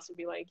my boss would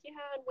be like, yeah,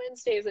 on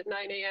Wednesdays at 9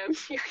 a.m.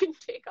 you can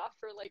take off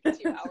for like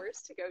 2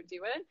 hours to go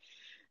do it.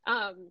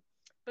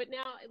 But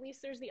now at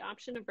least there's the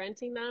option of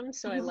renting them.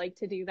 So I like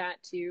to do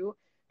that too.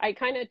 I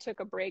kind of took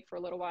a break for a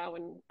little while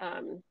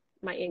when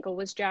my ankle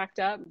was jacked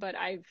up, but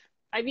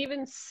I've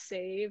even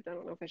saved, I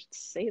don't know if I should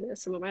say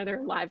this, some of my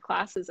other live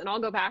classes, and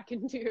I'll go back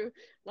and do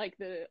like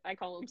I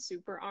call them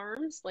super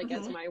arms, like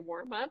as my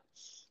warm up,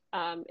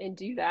 and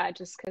do that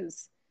just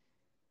because,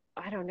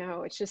 I don't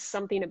know, it's just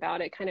something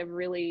about it kind of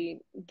really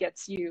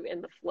gets you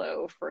in the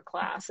flow for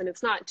class, and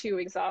it's not too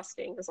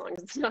exhausting as long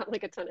as it's not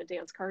like a ton of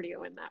dance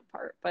cardio in that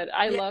part. But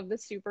I love the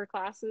super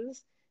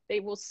classes.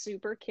 They will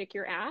super kick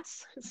your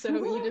ass. So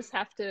you just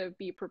have to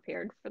be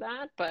prepared for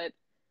that, but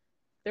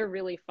they're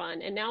really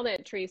fun. And now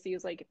that Tracy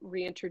has like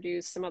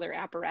reintroduced some other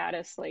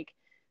apparatus, like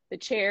the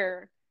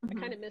chair, I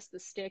kind of miss the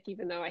stick,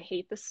 even though I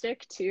hate the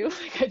stick too.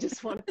 Like I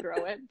just want to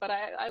throw it, but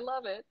I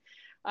love it.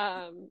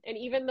 And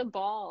even the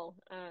ball,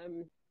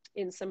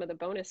 in some of the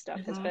bonus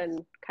stuff has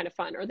been kind of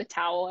fun. Or the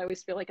towel, I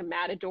always feel like a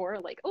matador,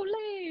 like,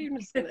 Olay, I'm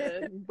just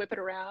gonna whip it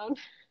around.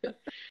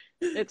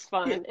 It's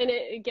fun. And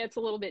it gets a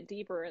little bit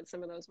deeper at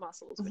some of those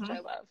muscles, which I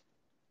love.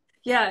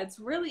 Yeah, it's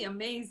really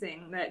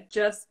amazing that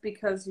just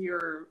because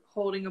you're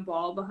holding a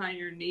ball behind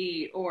your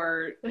knee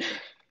or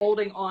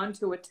holding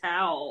onto a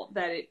towel,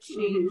 that it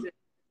changes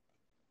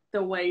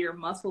the way your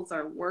muscles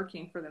are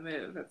working for the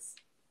move. It's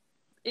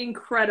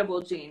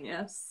incredible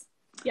genius.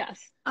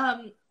 Yes.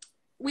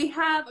 We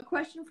have a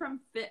question from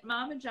Fit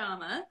Mama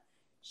Jama.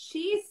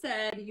 She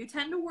said, you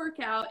tend to work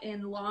out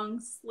in long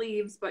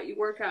sleeves, but you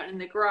work out in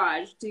the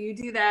garage. Do you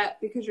do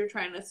that because you're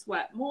trying to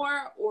sweat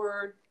more,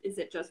 or is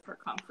it just for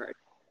comfort?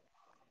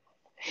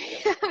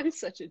 I'm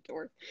such a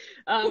dork.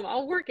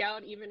 I'll work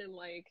out even in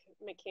like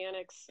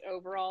mechanics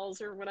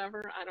overalls or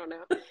whatever. I don't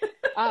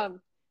know.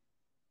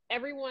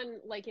 Everyone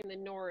like in the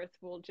north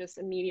will just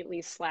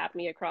immediately slap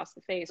me across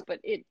the face, but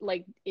it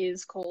like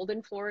is cold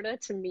in Florida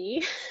to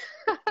me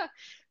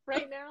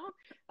right now.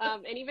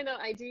 And even though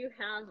I do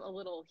have a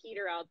little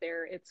heater out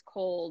there, it's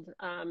cold.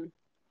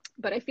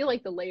 But I feel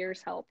like the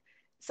layers help.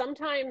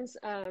 Sometimes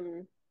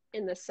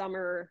in the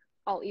summer,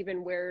 I'll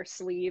even wear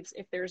sleeves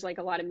if there's like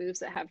a lot of moves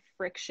that have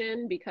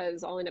friction,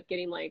 because I'll end up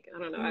getting like, I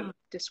don't know, I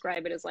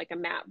describe it as like a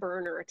mat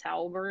burn or a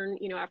towel burn,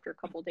 you know, after a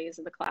couple of days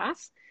of the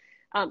class.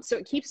 So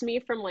it keeps me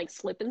from like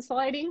slip and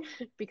sliding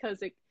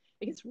because it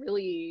gets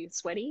really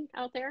sweaty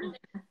out there.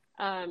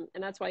 And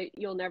that's why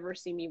you'll never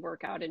see me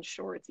work out in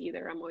shorts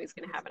either. I'm always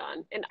going to have it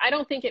on. And I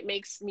don't think it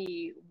makes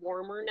me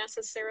warmer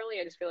necessarily.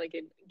 I just feel like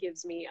it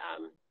gives me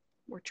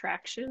more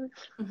traction.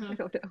 I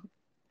don't know.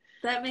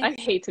 That makes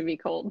I hate to be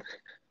cold.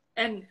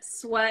 And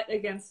sweat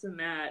against a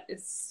mat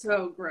is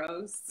so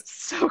gross.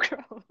 So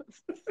gross.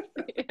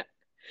 Yeah,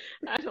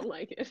 I don't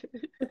like it.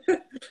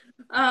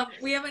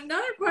 We have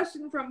another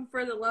question from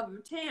For the Love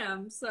of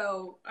Tam,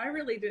 so I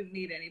really didn't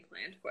need any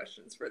planned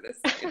questions for this.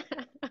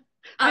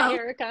 Hi,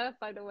 Erica,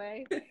 by the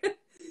way.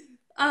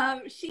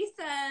 She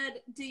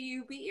said, do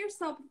you beat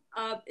yourself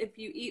up if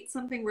you eat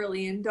something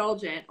really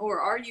indulgent,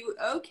 or are you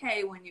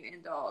okay when you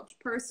indulge?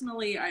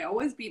 Personally, I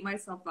always beat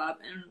myself up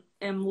and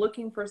am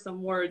looking for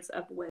some words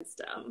of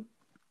wisdom.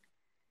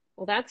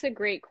 Well, that's a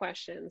great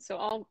question.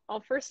 So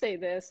I'll first say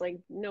this, like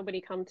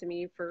nobody come to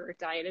me for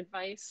diet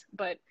advice,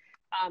 but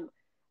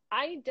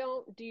I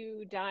don't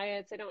do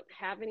diets. I don't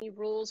have any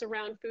rules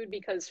around food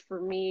because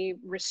for me,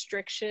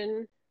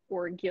 restriction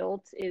or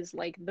guilt is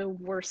like the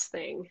worst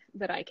thing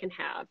that I can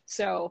have.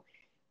 So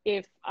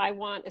if I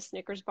want a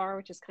Snickers bar,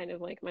 which is kind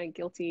of like my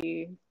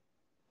guilty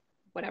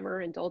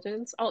whatever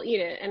indulgence, I'll eat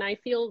it and I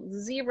feel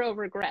zero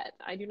regret.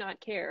 I do not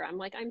care. I'm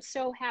like, I'm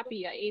so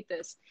happy I ate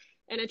this.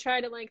 And I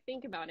try to like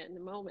think about it in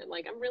the moment.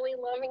 Like, I'm really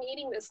loving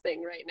eating this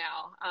thing right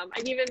now.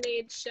 I've even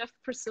made Chef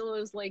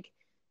Priscilla's like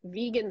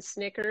vegan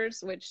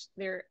Snickers, which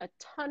they're a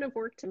ton of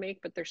work to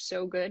make, but they're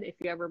so good if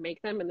you ever make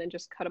them, and then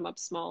just cut them up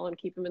small and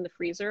keep them in the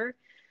freezer.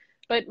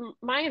 But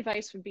my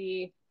advice would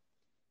be,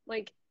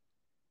 like,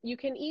 you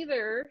can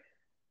either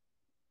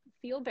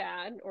feel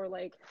bad or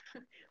like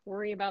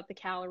worry about the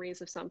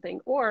calories of something,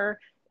 or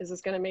is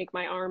this going to make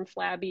my arm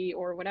flabby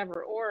or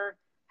whatever, or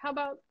how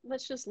about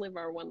let's just live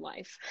our one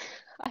life?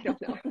 I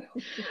don't know.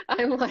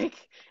 I'm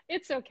like,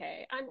 it's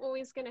okay. I'm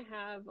always going to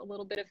have a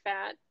little bit of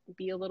fat,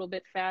 be a little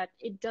bit fat.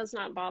 It does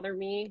not bother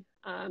me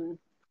in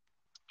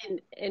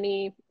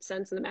any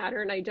sense of the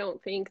matter. And I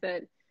don't think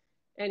that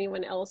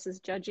anyone else is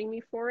judging me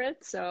for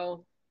it.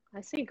 So I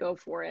say go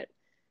for it.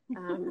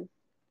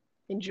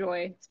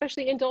 Enjoy,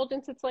 especially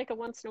indulgence. It's like a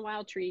once in a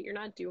while treat. You're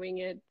not doing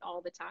it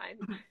all the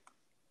time.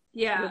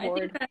 Yeah, I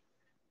think that's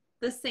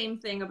the same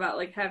thing about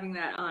like having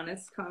that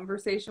honest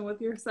conversation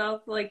with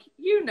yourself. Like,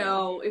 you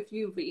know, if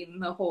you've eaten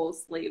the whole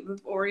sleeve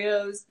of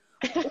Oreos,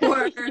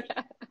 or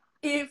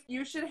if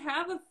you should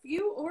have a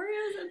few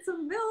Oreos and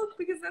some milk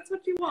because that's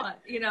what you want.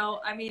 You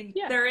know, I mean,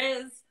 there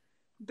is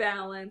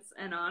balance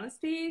and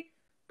honesty,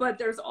 but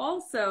there's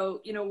also,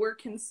 you know, we're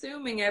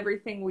consuming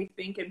everything we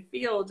think and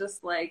feel,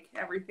 just like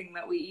everything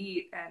that we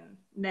eat, and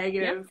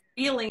negative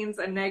feelings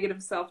and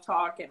negative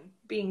self-talk and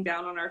being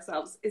down on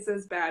ourselves is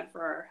as bad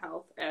for our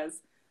health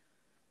as,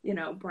 you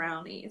know,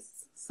 brownies.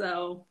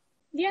 So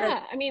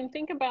I mean,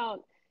 think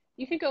about,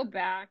 you could go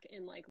back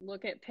and like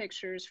look at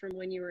pictures from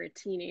when you were a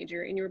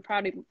teenager and you were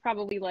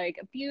probably like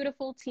a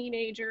beautiful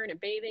teenager in a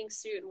bathing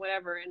suit and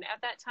whatever, and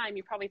at that time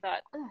you probably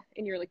thought,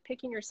 and you're like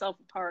picking yourself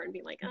apart and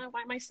being like, oh,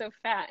 why am I so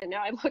fat? And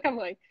now I look, I'm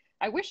like,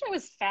 I wish I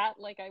was fat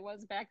like I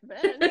was back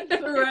then.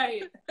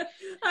 Right.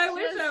 I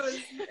wish I was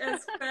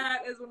as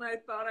fat as when I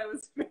thought I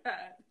was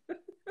fat.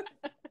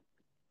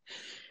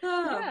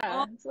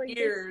 All it's like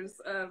years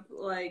of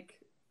like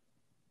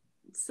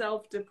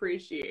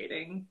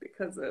self-depreciating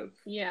because of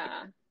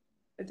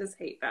I just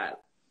hate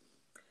that.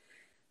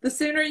 The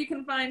sooner you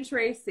can find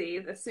Tracy,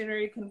 the sooner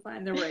you can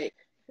find the right.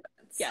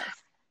 Yes.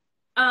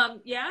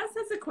 Yas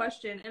has a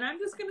question, and I'm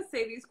just gonna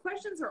say these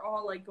questions are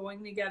all like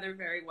going together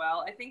very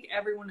well. I think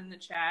everyone in the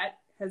chat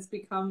has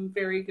become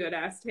very good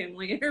Ask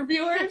Tamily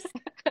interviewers.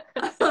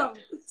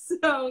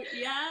 So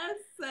Yas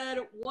said,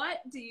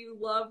 what do you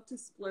love to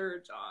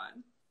splurge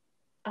on?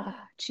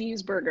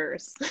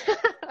 Cheeseburgers.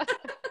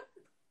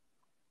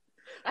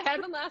 I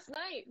had one last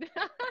night.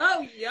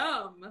 Oh,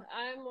 yum.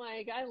 I'm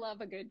like, I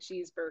love a good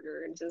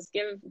cheeseburger, and just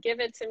give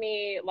it to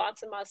me.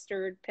 Lots of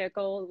mustard,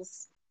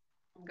 pickles,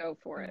 go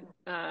for it.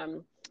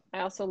 I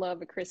also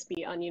love a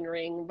crispy onion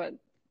ring, but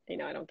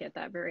I don't get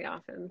that very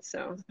often.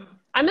 So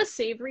I'm a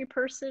savory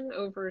person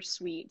over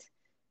sweet.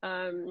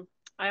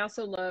 I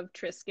also love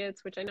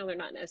Triscuits, which I know they're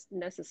not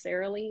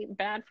necessarily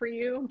bad for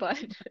you,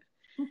 but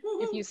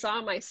if you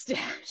saw my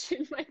stash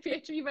in my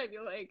pantry, you might be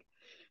like,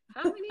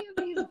 how many of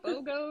these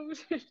BOGO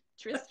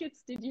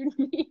Triscuits did you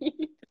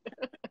need?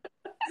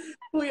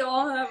 We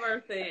all have our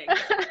thing.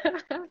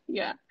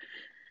 Yeah.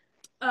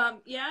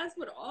 Yas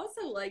would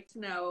also like to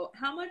know,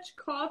 how much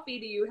coffee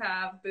do you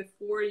have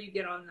before you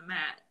get on the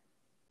mat?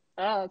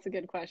 Oh, that's a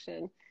good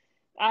question.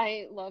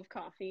 I love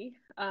coffee.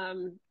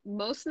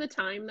 Most of the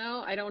time,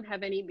 though, I don't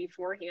have any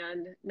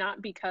beforehand,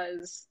 not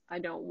because I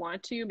don't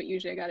want to, but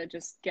usually I got to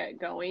just get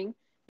going.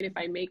 And if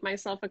I make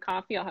myself a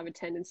coffee, I'll have a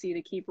tendency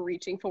to keep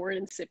reaching for it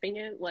and sipping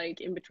it like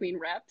in between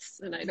reps,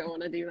 and I don't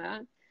want to do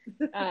that.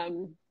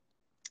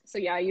 So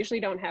yeah, I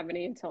usually don't have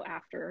any until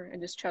after. I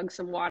just chug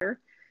some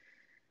water,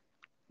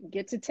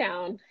 get to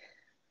town.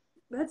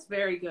 That's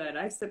very good.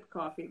 I sip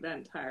coffee the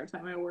entire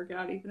time I work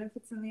out, even if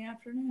it's in the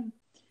afternoon.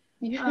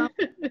 Yeah.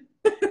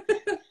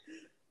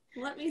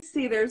 Let me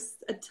see. There's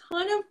a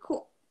ton of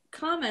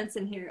comments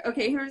in here.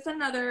 Okay, here's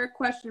another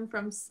question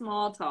from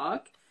Small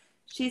Talk.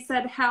 She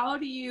said, how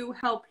do you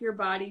help your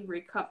body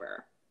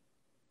recover?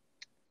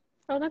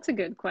 Oh, that's a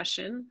good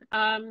question.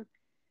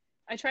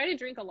 I try to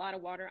drink a lot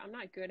of water. I'm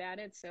not good at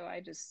it, so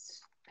I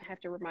have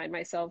to remind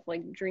myself,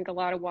 like, drink a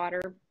lot of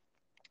water.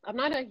 I'm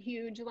not a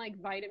huge, like,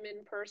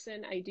 vitamin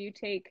person. I do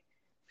take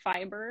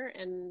fiber,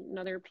 and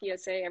another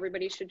PSA,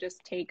 everybody should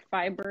just take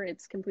fiber.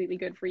 It's completely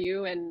good for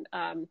you. And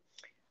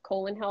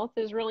colon health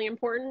is really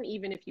important,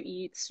 even if you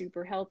eat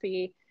super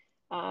healthy.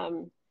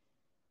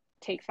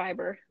 Take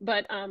fiber.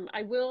 But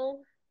I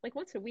will, like,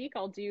 once a week,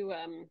 I'll do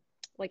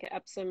like an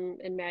Epsom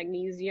and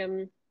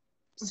magnesium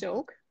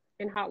soak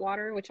in hot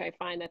water, which I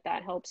find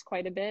that helps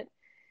quite a bit.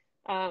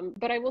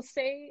 But I will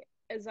say,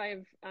 as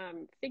I've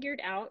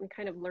figured out and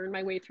kind of learned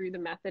my way through the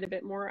method a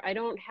bit more, I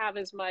don't have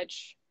as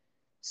much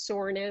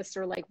soreness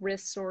or like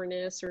wrist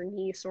soreness or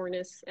knee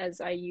soreness as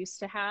I used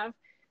to have.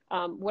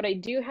 What I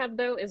do have,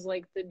 though, is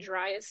like the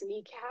driest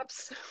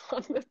kneecaps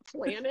on the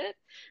planet.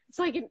 It's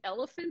like an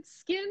elephant's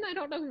skin. I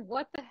don't know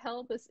what the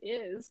hell this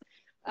is.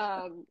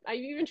 I've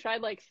even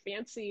tried like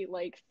fancy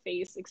like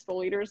face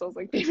exfoliators. I was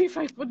like, maybe if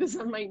I put this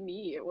on my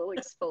knee, it will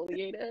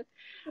exfoliate it.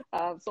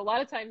 So a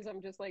lot of times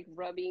I'm just like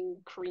rubbing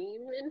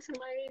cream into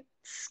my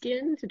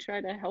skin to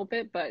try to help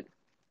it, but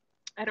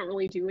I don't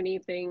really do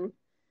anything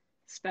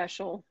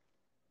special.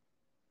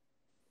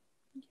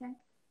 Okay.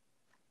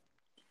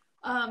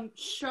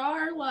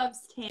 Shar Loves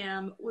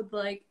Tam would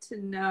like to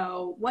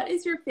know, what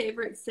is your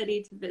favorite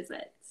city to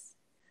visit?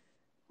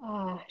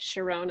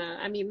 Sharona.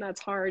 I mean, that's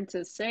hard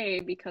to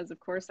say because, of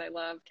course, I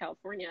love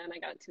California and I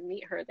got to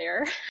meet her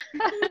there.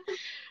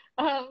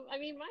 I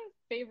mean, my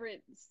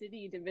favorite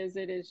city to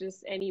visit is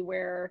just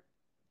anywhere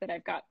that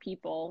I've got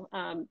people.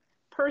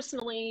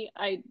 Personally,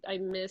 I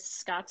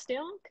miss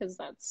Scottsdale because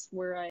that's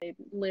where I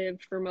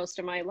lived for most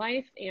of my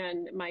life,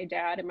 and my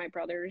dad and my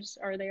brothers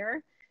are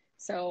there.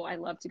 So I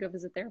love to go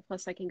visit there.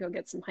 Plus, I can go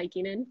get some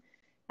hiking in.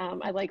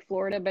 I like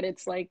Florida, but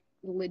it's like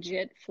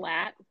legit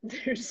flat.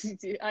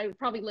 I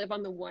probably live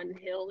on the one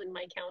hill in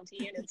my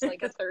county, and it's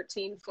like a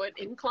 13-foot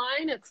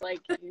incline. It's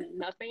like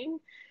nothing.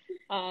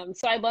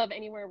 So I love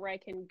anywhere where I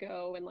can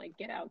go and like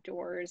get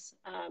outdoors.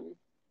 I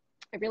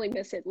really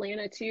miss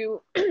Atlanta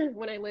too.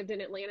 When I lived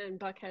in Atlanta and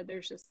Buckhead,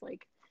 there's just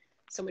like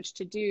so much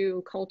to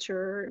do,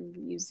 culture and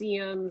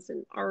museums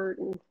and art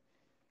and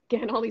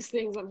again, all these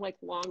things I'm like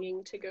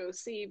longing to go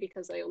see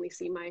because I only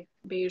see my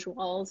beige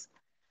walls.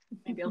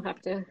 Maybe I'll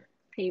have to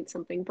paint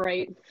something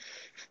bright.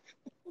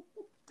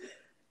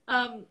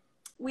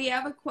 We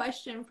have a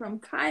question from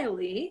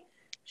Kylie.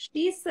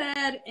 She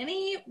said,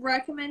 any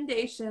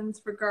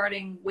recommendations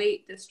regarding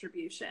weight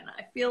distribution?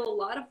 I feel a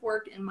lot of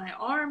work in my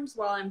arms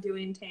while I'm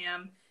doing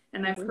TAM,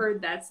 and I've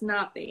heard that's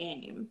not the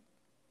aim.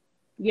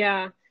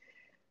 Yeah.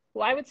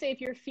 Well, I would say if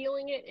you're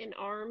feeling it in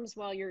arms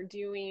while you're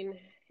doing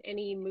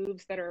any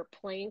moves that are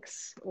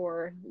planks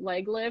or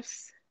leg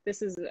lifts,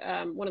 this is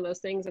one of those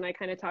things, and I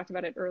kind of talked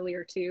about it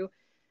earlier too.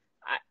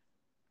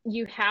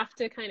 You have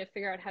to kind of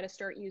figure out how to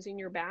start using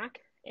your back.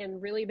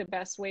 And really the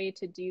best way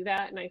to do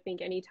that, and I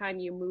think anytime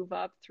you move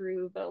up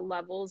through the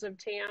levels of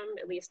TAM,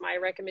 at least my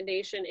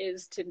recommendation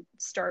is to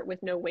start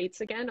with no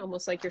weights again,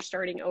 almost like you're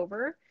starting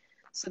over,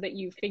 so that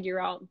you figure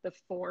out the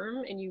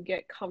form and you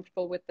get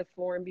comfortable with the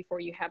form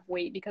before you have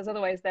weight, because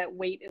otherwise that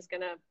weight is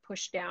going to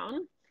push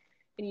down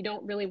and you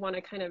don't really want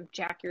to kind of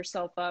jack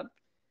yourself up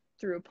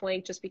through a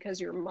plank just because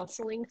you're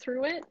muscling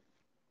through it.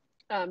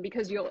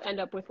 Because you'll end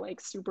up with like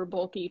super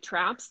bulky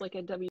traps like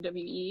a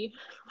WWE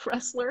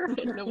wrestler,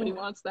 and nobody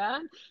wants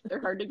that.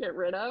 They're hard to get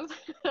rid of.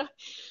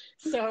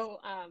 So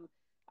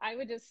I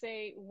would just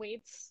say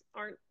weights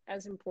aren't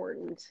as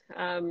important,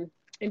 and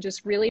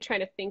just really try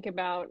to think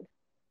about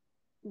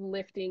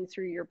lifting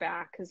through your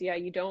back. Because yeah,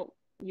 you don't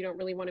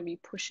really want to be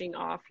pushing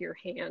off your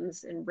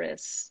hands and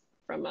wrists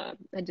from a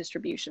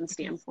distribution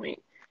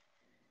standpoint.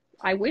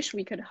 I wish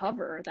we could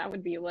hover. That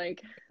would be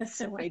like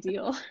so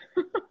ideal.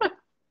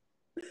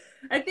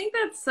 I think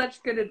that's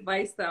such good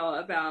advice though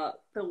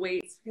about the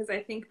weights, because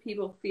I think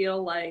people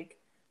feel like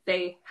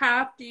they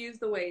have to use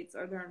the weights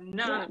or they're Yeah.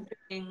 not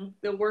doing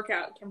the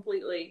workout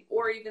completely,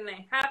 or even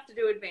they have to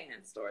do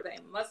advanced or they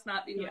must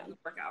not be doing Yeah. the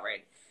workout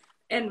right.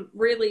 And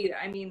really,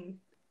 I mean,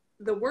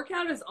 the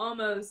workout is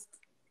almost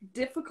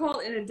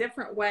difficult in a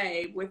different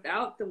way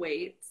without the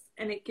weights,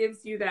 and it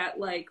gives you that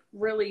like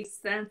really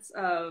sense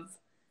of,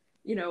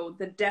 you know,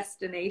 the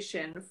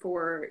destination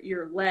for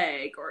your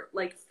leg, or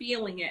like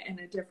feeling it in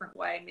a different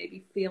way,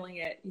 maybe feeling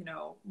it, you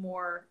know,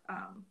 more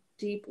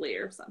deeply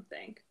or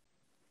something.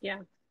 Yeah.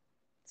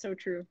 So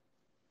true.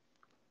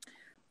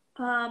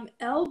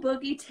 L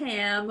Boogie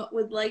Tam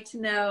would like to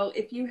know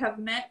if you have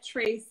met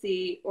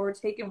Tracy or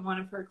taken one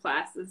of her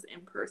classes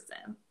in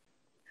person.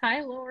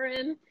 Hi,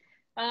 Lauren.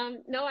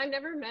 No, I've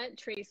never met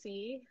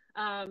Tracy,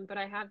 but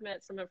I have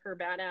met some of her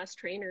badass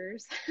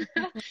trainers.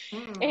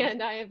 Mm.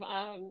 And I've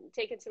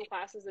taken some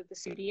classes at the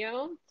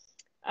studio.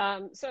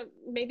 So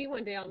maybe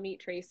one day I'll meet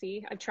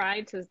Tracy. I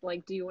tried to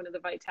like do one of the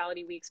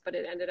Vitality Weeks, but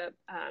it ended up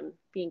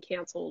being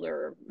canceled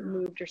or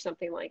moved or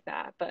something like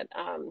that. But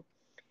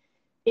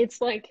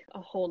it's like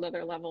a whole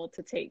nother level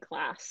to take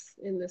class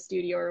in the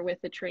studio or with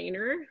a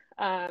trainer.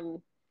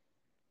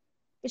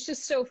 It's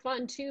just so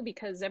fun too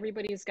because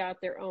everybody's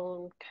got their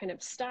own kind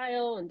of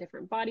style and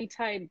different body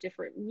type,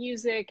 different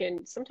music,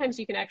 and sometimes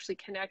you can actually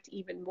connect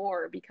even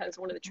more because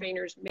one of the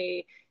trainers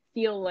may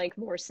feel like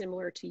more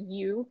similar to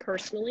you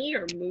personally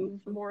or move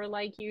more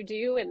like you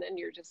do, and then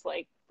you're just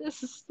like,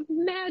 this is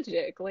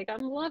magic, like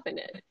I'm loving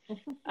it.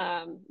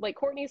 Like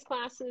Courtney's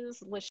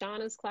classes,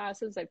 Lashana's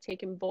classes, I've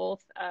taken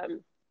both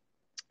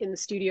in the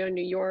studio in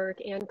New York,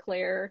 and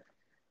Claire.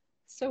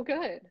 So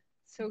good,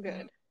 so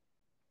good.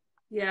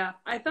 Yeah,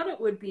 I thought it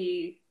would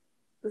be,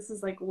 this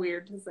is like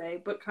weird to say,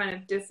 but kind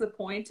of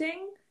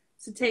disappointing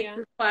to take Yeah.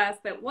 the class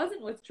that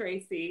wasn't with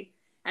Tracy.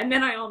 And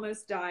then I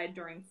almost died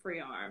during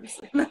free arms.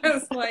 And I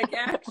was like,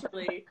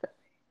 actually,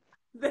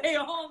 they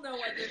all know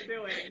what they're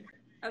doing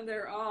and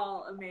they're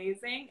all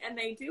amazing. And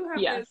they do have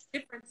those Yes.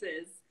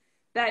 differences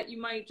that you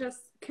might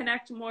just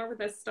connect more with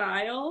a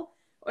style.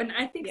 And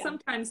I think Yeah.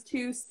 sometimes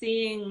too,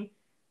 seeing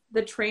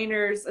the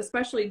trainers,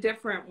 especially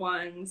different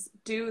ones,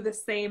 do the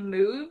same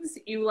moves,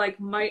 you like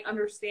might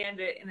understand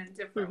it in a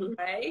different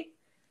way.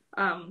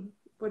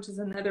 Which is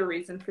another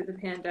reason for the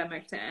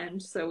pandemic to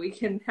end, so we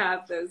can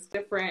have those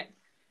different,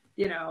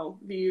 you know,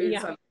 views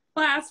Yeah. of the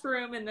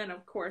classroom, and then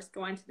of course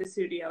going to the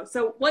studio.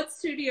 So what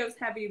studios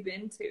have you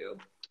been to?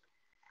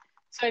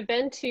 So I've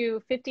been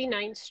to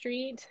 59th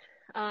Street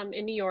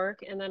in New York,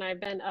 and then I've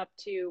been up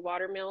to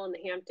Watermill in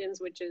the Hamptons,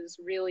 which is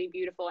really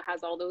beautiful. It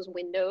has all those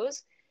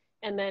windows.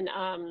 And then,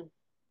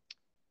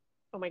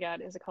 oh my God,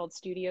 is it called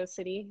Studio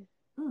City?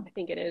 I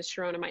think it is.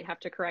 Sharona might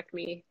have to correct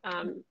me,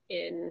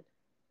 in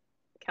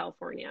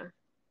California.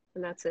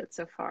 And that's it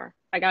so far.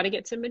 I got to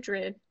get to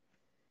Madrid.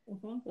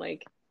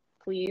 Like,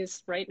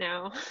 please, right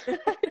now,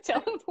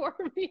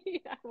 teleport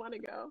me. I want to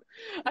go.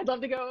 I'd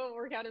love to go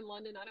work out in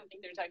London. I don't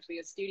think there's actually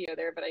a studio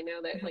there, but I know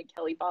that like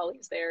Kelly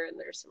Bolly's there and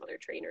there's some other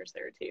trainers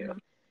there too.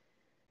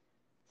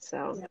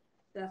 So, yeah,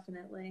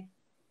 definitely.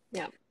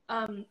 yeah.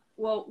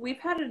 Well, we've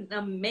had an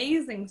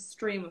amazing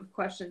stream of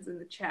questions in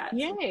the chat.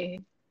 Yay.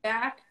 So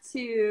back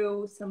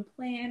to some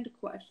planned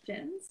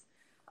questions.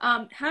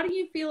 How do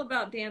you feel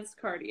about dance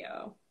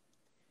cardio?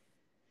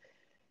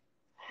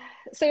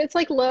 So it's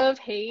like love,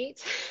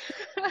 hate.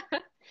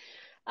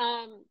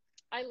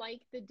 I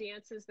like the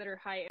dances that are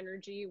high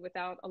energy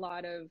without a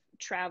lot of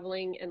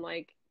traveling and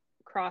like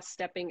cross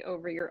stepping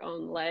over your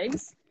own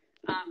legs.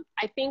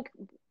 I think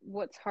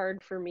what's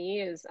hard for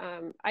me is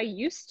I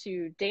used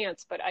to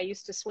dance, but I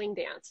used to swing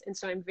dance. And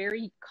so I'm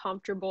very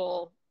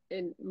comfortable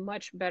and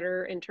much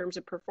better in terms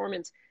of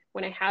performance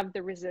when I have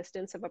the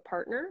resistance of a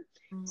partner.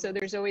 So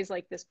there's always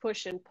like this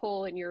push and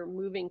pull and you're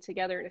moving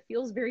together. And it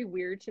feels very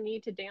weird to me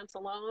to dance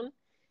alone.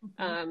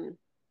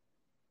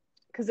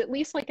 Because at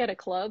least like at a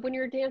club when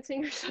you're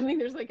dancing or something,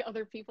 there's like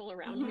other people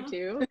around you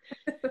too.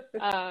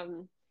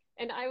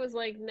 And I was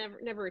like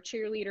never a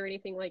cheerleader or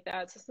anything like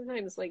that. So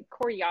sometimes like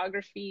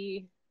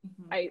choreography,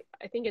 I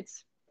think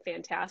it's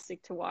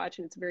fantastic to watch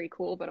and it's very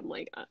cool, but I'm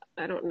like,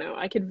 I don't know.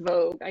 I could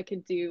Vogue, I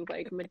could do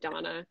like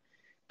Madonna,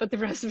 but the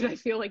rest of it I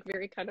feel like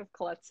very kind of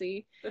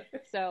klutzy.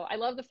 So I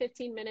love the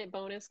 15-minute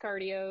bonus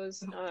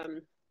cardios.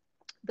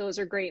 Those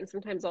are great. And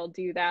sometimes I'll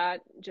do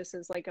that just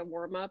as like a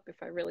warm up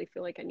if I really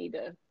feel like I need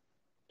to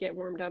get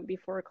warmed up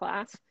before a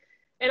class.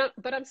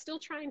 But I'm still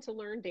trying to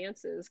learn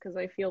dances because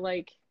I feel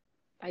like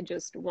I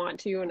just want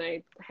to and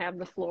I have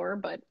the floor,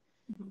 but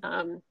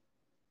I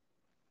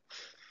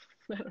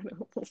don't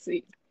know. We'll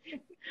see.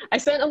 I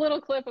sent a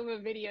little clip of a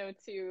video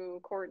to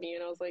Courtney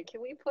and I was like,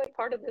 can we put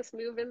part of this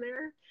move in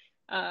there?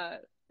 So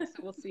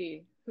we'll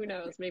see. Who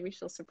knows? Maybe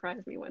she'll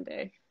surprise me one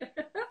day.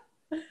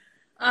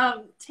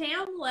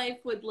 Tam Life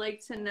would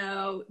like to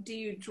know, do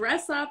you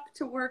dress up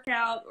to work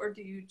out or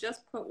do you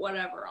just put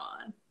whatever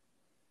on?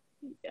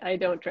 I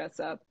don't dress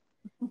up.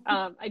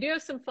 I do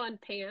have some fun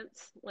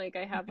pants. Like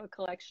I have a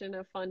collection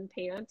of fun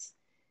pants,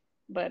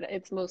 but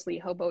it's mostly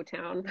Hobo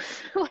Town,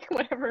 like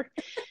whatever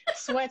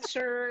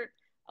sweatshirt,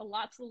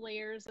 lots of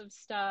layers of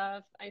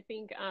stuff. I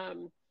think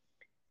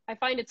I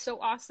find it so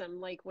awesome.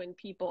 Like when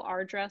people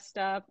are dressed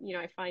up,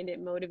 I find it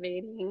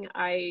motivating.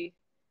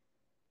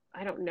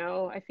 I don't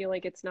know. I feel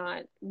like it's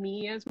not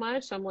me as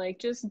much. I'm like,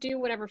 just do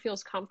whatever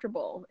feels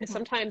comfortable. And Mhm.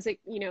 sometimes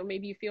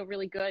maybe you feel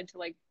really good to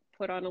like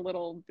put on a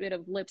little bit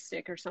of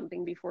lipstick or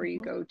something before you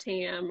go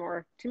tam.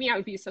 Or to me, I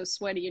would be so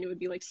sweaty and it would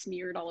be like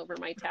smeared all over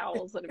my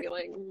towels that I'd be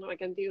like, I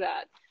can do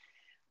that.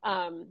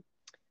 Um,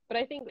 but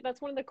I think that's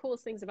one of the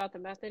coolest things about the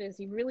method is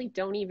you really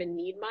don't even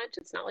need much.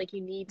 It's not like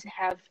you need to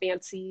have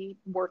fancy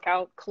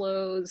workout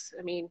clothes.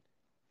 I mean,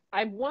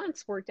 I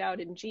once worked out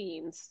in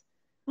jeans.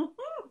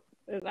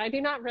 I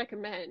do not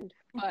recommend,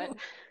 but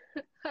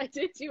I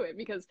did do it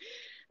because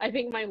I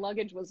think my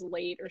luggage was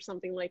late or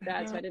something like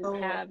that. So I didn't Oh,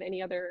 have any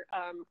other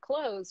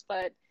clothes.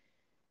 But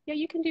yeah,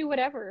 you can do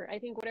whatever. I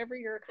think whatever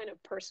your kind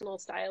of personal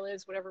style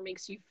is, whatever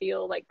makes you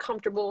feel like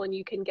comfortable and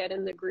you can get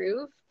in the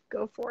groove,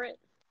 go for it.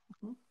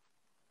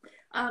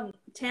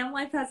 Tam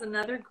Life has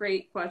another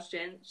great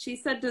question. She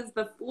said, does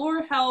the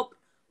floor help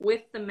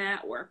with the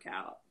mat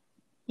workout?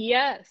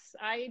 Yes,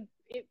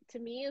 it to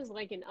me is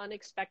like an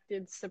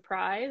unexpected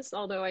surprise,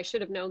 although I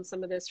should have known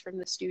some of this from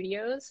the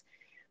studios.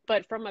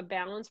 But from a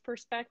balance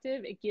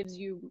perspective, it gives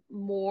you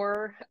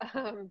more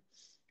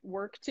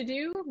work to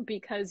do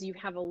because you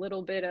have a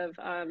little bit of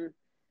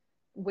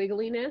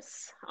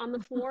wiggliness on the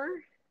floor.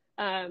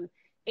 Um,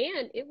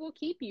 and it will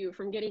keep you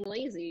from getting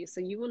lazy.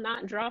 So you will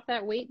not drop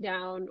that weight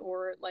down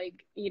or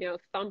like,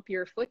 thump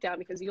your foot down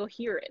because you'll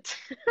hear it.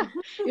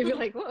 You'll be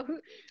like, whoa,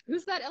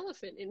 who's that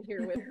elephant in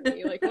here with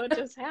me? Like, what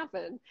just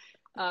happened?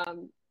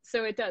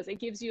 So it does. It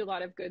gives you a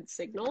lot of good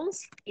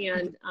signals.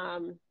 And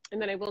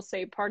then I will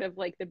say part of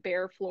like the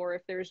bare floor,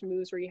 if there's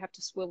moves where you have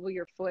to swivel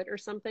your foot or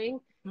something,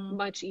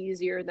 much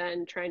easier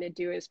than trying to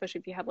do it, especially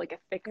if you have like a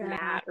thick Yeah.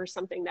 mat or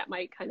something that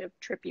might kind of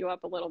trip you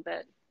up a little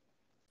bit.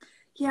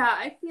 Yeah,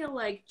 I feel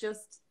like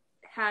just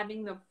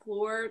having the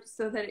floor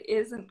so that it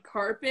isn't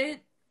carpet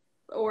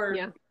or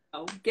Yeah.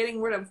 getting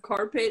rid of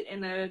carpet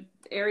in a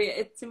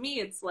area. To me,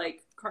 it's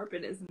like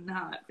carpet is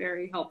not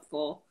very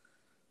helpful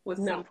with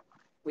No. some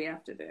we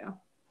have to do.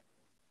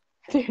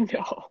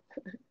 No.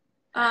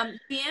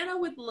 Deanna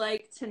would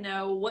like to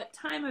know what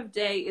time of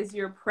day is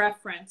your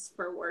preference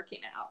for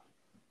working out?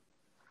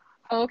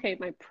 Okay,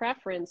 my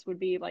preference would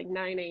be like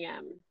 9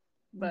 a.m.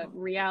 But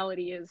Mhm.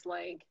 reality is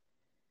like,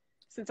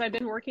 since I've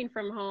been working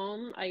from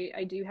home,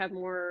 I do have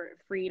more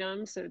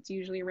freedom. So it's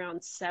usually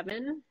around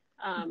 7.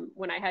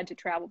 When I had to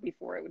travel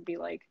before, it would be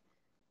like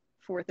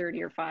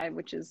 4:30 or 5,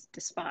 which is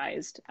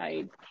despised.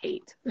 I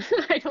hate.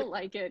 I don't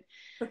like it.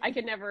 I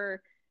could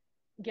never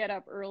get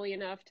up early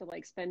enough to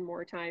like spend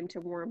more time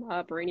to warm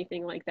up or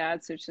anything like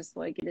that. So it's just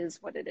like it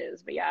is what it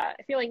is. But yeah,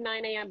 I feel like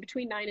 9 a.m.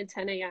 between 9 and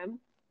 10 a.m.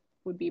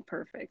 would be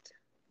perfect.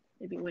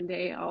 Maybe one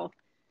day I'll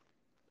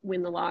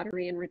win the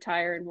lottery and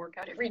retire and work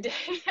out every day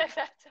at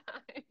that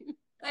time.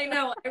 I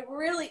know, it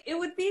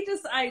would be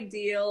just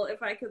ideal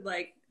if I could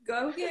like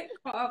go get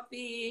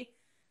coffee,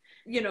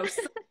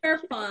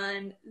 somewhere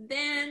fun,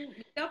 then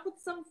meet up with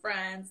some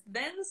friends,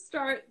 then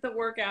start the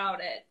workout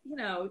at,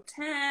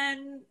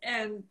 10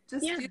 and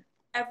just Yeah, do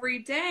every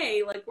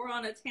day. Like we're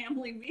on a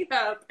Tamily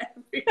meetup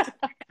every day.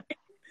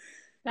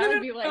 that I would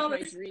don't be know like what my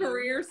this dream.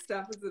 career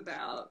stuff is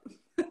about.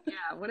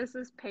 Yeah, what is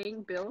this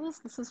paying bills?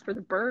 This is for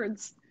the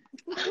birds.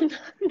 I'm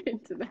not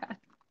into that.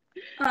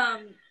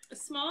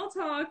 Small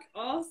Talk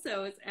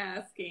also is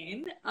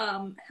asking,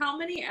 how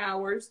many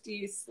hours do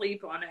you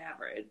sleep on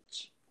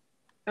average?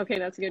 Okay,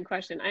 that's a good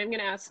question. I'm going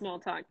to ask small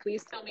talk.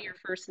 Please tell me your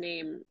first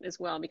name as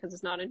well because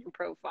it's not in your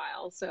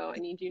profile. So I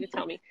need you to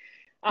tell me.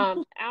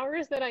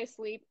 Hours that I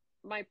sleep,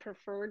 my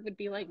preferred would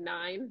be like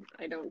 9.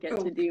 I don't get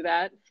to Oh, do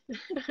that.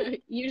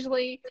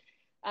 Usually,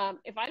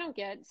 if I don't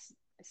get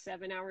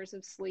 7 hours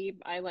of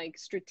sleep, I like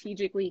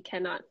strategically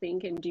cannot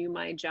think and do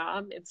my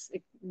job. It's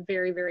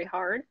very, very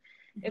hard.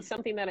 It's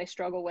something that I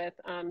struggle with.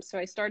 So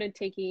I started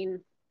taking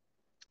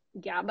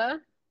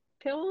GABA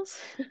pills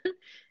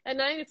at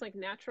night. It's like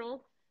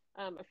natural.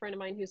 A friend of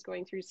mine who's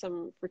going through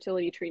some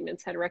fertility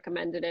treatments had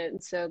recommended it.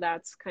 And so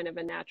that's kind of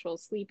a natural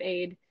sleep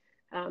aid.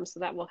 So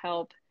that will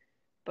help.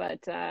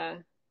 But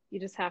you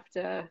just have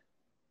to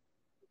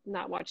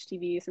not watch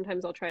TV.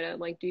 Sometimes I'll try to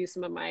like do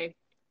some of my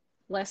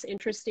less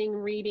interesting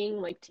reading,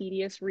 like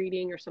tedious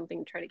reading or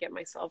something, try to get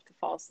myself to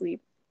fall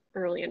asleep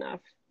early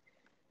enough.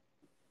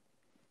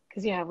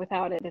 Because, yeah,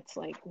 without it, it's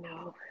like,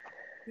 no,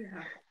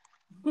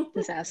 yeah.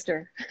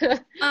 disaster.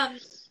 Um,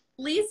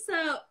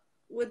 Lisa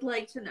would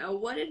like to know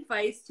what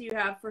advice do you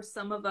have for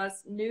some of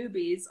us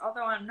newbies?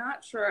 Although I'm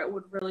not sure I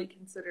would really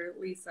consider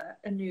Lisa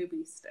a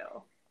newbie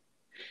still.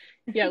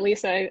 Yeah,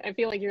 Lisa, I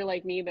feel like you're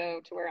like me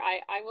though, to where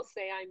I will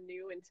say I'm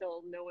new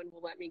until no one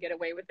will let me get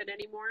away with it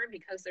anymore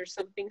because there's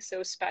something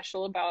so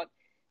special about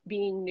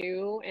being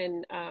new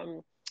and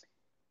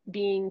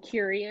being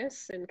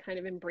curious and kind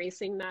of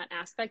embracing that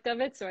aspect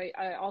of it. So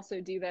I also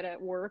do that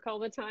at work all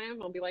the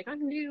time. I'll be like,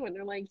 I'm new. And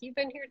they're like, you've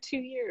been here 2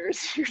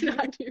 years. You're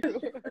not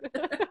new.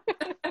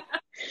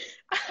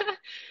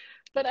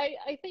 But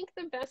I think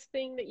the best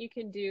thing that you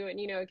can do, and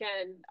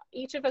again,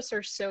 each of us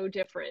are so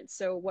different.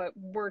 So what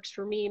works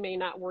for me may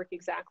not work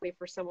exactly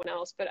for someone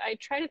else. But I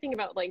try to think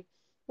about like,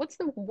 what's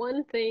the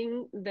one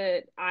thing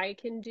that I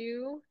can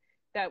do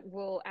that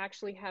will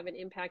actually have an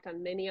impact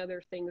on many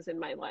other things in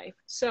my life.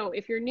 So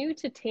if you're new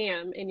to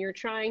TAM and you're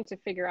trying to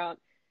figure out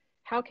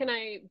how can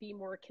I be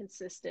more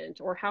consistent,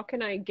 or how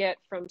can I get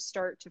from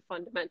start to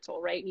fundamental,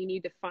 right? And you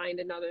need to find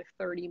another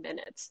 30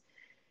 minutes.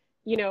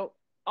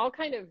 I'll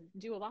kind of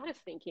do a lot of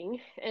thinking.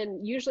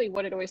 And usually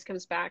what it always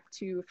comes back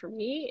to for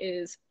me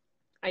is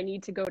I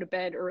need to go to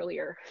bed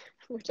earlier,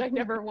 which I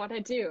never want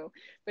to do.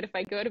 But if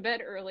I go to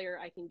bed earlier,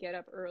 I can get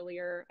up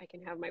earlier. I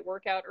can have my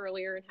workout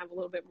earlier and have a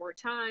little bit more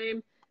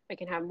time. I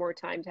can have more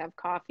time to have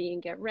coffee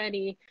and get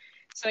ready.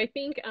 So I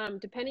think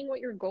depending what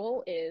your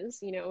goal is,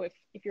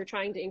 if you're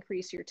trying to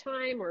increase your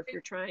time, or if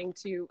you're trying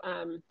to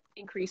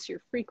increase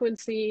your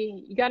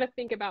frequency, you got to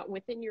think about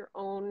within your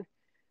own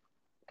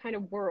kind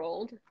of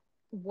world,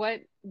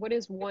 what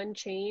is one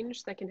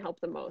change that can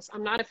help the most.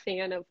 I'm not a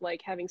fan of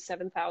like having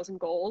 7,000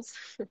 goals.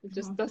 It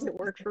just doesn't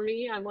work for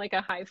me. I'm like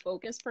a high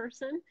focus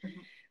person.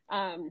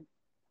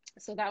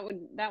 So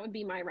that would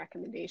be my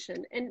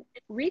recommendation. And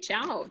reach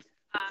out.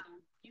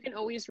 You can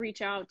always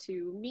reach out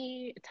to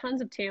me.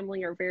 Tons of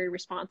Tamily are very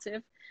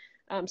responsive.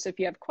 So if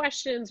you have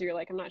questions, or you're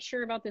like, I'm not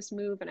sure about this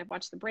move and I've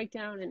watched the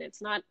breakdown and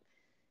it's not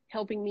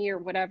helping me or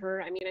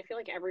whatever. I mean, I feel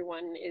like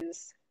everyone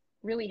is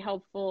really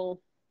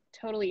helpful,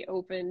 totally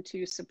open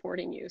to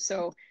supporting you.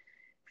 So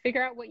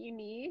figure out what you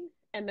need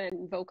and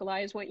then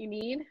vocalize what you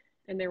need,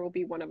 and there will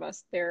be one of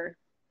us there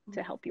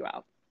to help you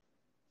out.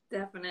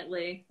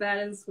 Definitely. That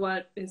is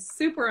what is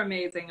super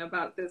amazing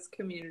about this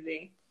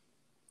community.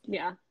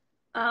 Yeah.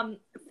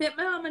 Fit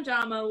Mama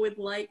Jama would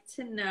like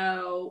to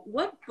know,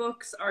 what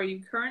books are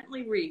you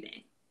currently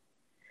reading?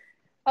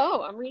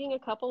 Oh, I'm reading a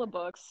couple of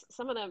books.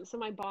 Some of them, so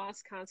my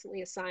boss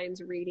constantly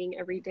assigns reading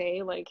every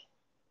day, like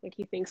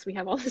he thinks we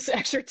have all this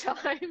extra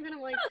time. And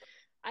I'm like,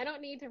 I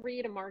don't need to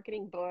read a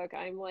marketing book.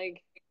 I'm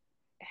like,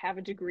 have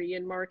a degree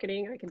in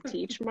marketing. I can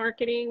teach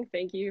marketing.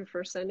 Thank you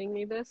for sending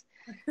me this.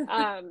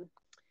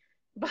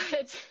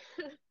 But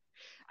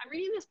I'm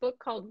reading this book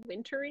called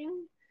Wintering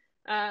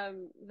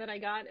that I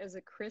got as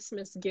a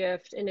Christmas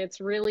gift. And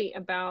it's really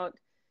about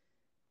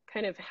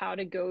kind of how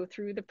to go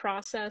through the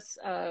process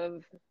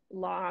of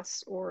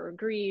loss or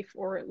grief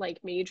or like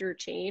major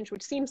change,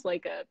 which seems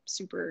like a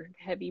super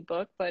heavy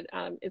book, but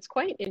it's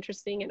quite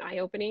interesting and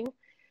eye-opening.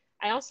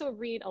 I also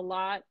read a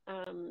lot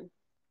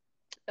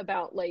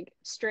about like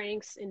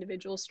strengths,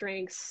 individual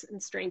strengths,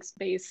 and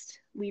strengths-based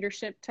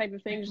leadership type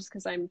of things, just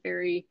because I'm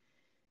very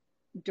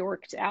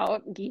geeked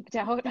out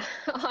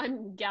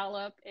on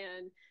Gallup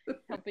and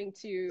helping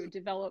to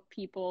develop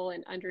people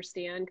and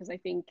understand, because I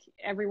think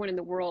everyone in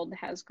the world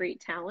has great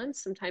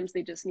talents. Sometimes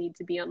they just need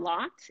to be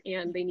unlocked,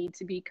 and they need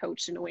to be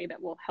coached in a way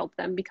that will help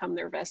them become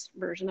their best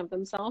version of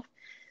themselves.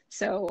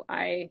 So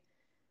I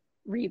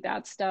read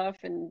that stuff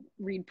and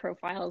read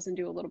profiles and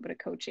do a little bit of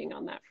coaching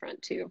on that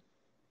front too.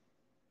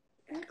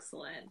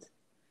 Excellent.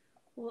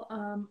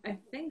 Well, I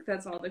think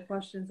that's all the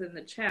questions in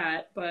the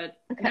chat, but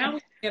okay. Now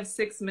we have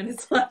 6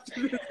 minutes left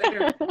of this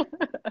interview.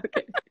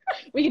 Okay.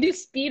 We can do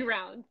speed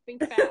round.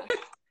 Think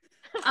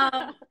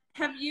fast.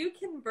 Have you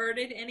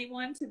converted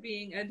anyone to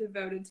being a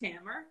devoted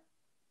Tammer?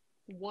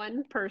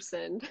 One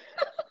person.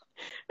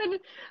 And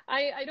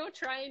I don't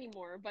try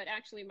anymore, but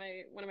actually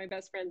one of my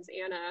best friends,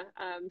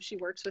 Anna, she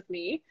works with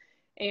me.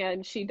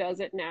 And she does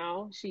it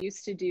now. She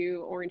used to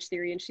do Orange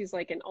Theory, and she's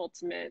like an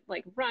ultimate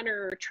like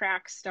runner,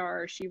 track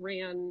star. She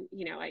ran,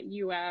 at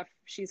UF.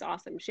 She's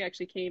awesome. She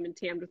actually came and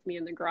tammed with me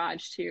in the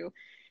garage too.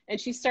 And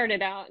she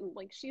started out and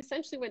like she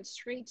essentially went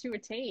straight to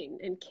Attain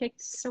and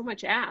kicked so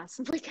much ass.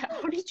 I'm like,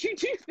 how did you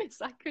do this?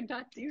 I could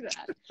not do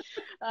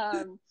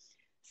that.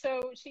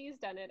 So she's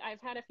done it.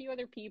 I've had a few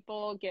other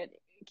people get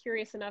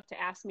curious enough to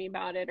ask me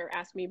about it, or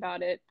ask me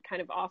about it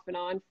kind of off and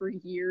on for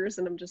years.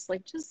 And I'm just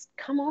like, just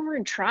come over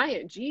and try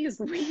it. Geez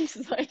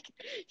Louise, like,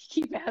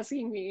 keep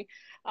asking me.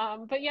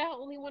 But yeah,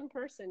 only one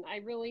person. I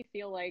really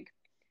feel like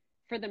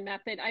for the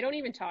method, I don't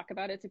even talk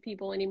about it to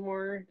people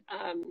anymore.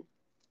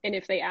 And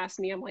if they ask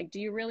me, I'm like,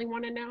 do you really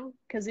want to know?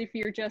 Because if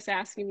you're just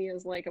asking me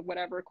as like a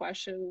whatever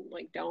question,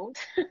 like don't,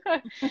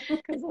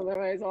 because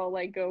otherwise I'll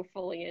like go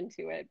fully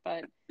into it.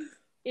 But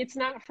it's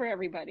not for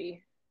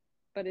everybody,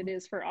 but it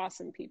is for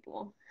awesome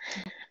people.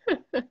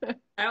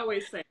 I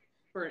always say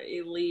for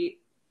elite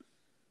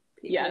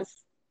people.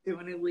 Yes. Do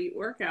an elite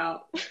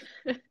workout.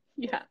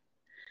 Yeah.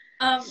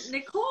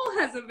 Nicole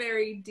has a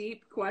very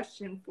deep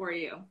question for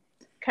you.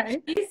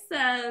 Okay. She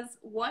says,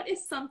 what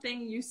is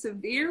something you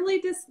severely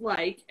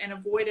dislike and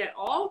avoid at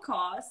all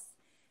costs?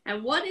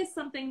 And what is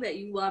something that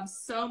you love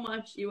so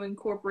much you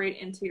incorporate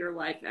into your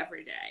life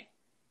every day?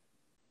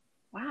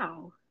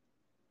 Wow.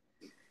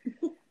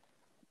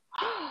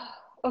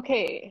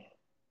 Okay.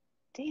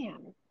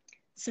 Damn.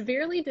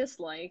 Severely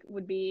dislike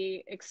would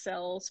be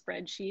Excel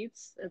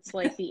spreadsheets. It's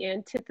like the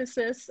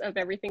antithesis of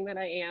everything that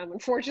I am.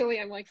 Unfortunately,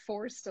 I'm like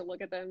forced to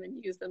look at them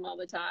and use them all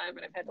the time,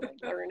 and I've had to like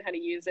learn how to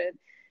use it.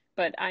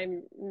 But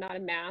I'm not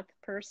a math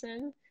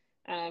person,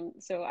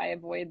 so I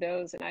avoid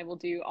those, and I will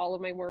do all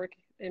of my work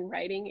in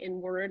writing in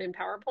Word and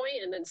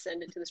PowerPoint, and then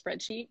send it to the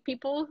spreadsheet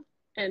people.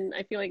 And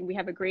I feel like we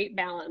have a great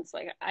balance.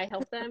 Like I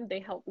help them, they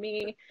help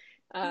me,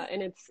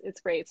 and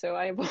it's great. So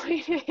I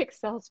avoid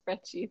Excel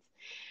spreadsheets.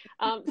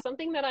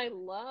 Something that I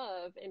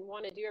love and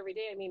want to do every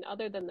day, I mean,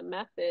 other than the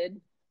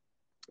method,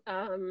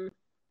 um,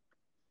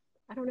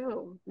 I don't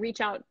know, reach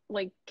out,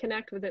 like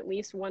connect with at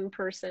least one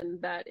person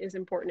that is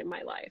important in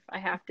my life. I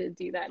have to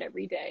do that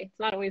every day. It's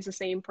not always the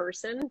same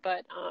person,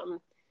 but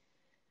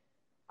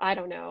I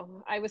don't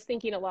know. I was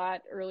thinking a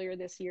lot earlier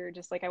this year,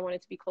 just like I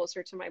wanted to be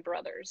closer to my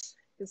brothers.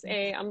 Because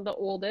I'm the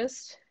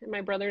oldest and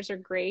my brothers are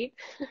great,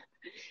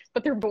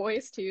 but they're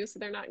boys too. So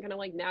they're not going to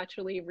like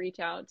naturally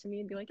reach out to me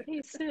and be like,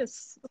 hey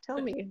sis,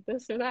 tell me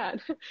this or that.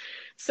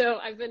 So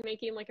I've been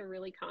making like a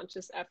really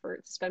conscious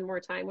effort to spend more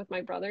time with my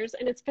brothers.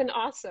 And it's been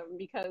awesome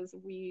because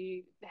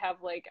we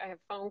have like, I have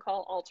phone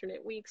call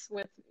alternate weeks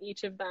with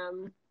each of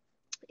them.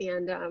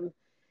 And,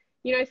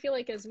 I feel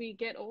like as we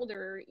get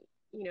older,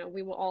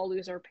 we will all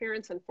lose our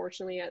parents,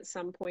 unfortunately, at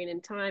some point in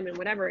time and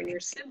whatever. And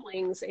your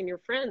siblings and your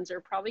friends are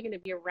probably going to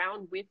be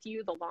around with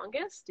you the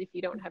longest if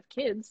you don't have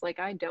kids, like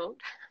I don't.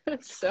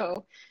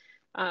 So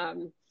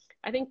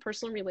I think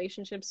personal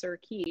relationships are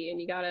key,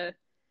 and you got to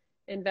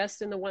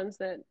invest in the ones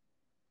that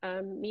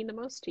mean the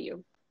most to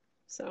you.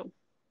 So.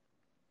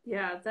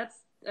 Yeah, that's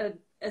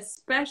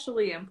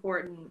especially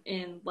important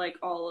in like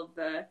all of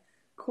the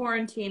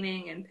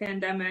quarantining and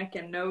pandemic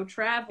and no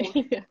travel.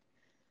 Yeah.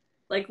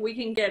 Like we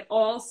can get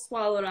all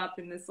swallowed up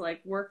in this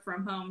like work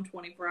from home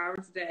 24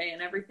 hours a day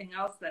and everything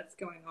else that's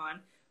going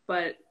on.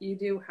 But you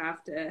do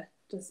have to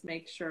just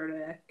make sure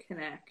to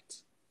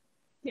connect.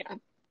 Yeah.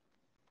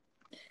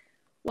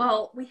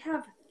 Well, we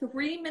have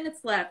 3 minutes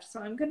left, so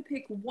I'm going to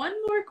pick one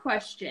more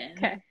question.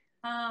 Okay.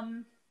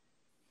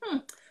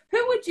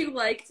 Who would you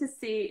like to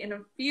see in a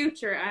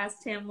future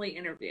Ask Tamily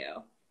interview?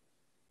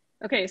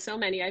 Okay, so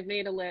many. I've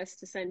made a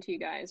list to send to you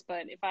guys,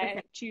 but if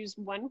I choose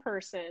one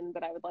person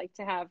that I would like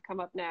to have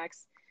come up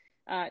next,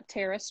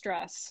 Tara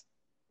Stress.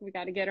 We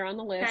got to get her on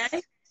the list.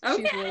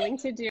 Okay. She's willing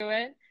to do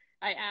it.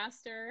 I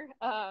asked her,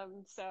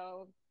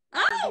 so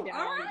she'll be down.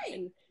 All right.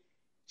 And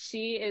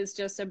she is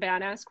just a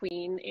badass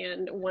queen.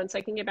 And once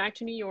I can get back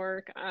to New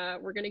York,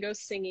 we're going to go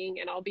singing,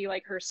 and I'll be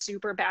like her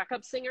super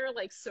backup singer,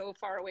 like so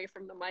far away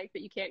from the mic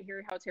that you can't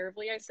hear how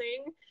terribly I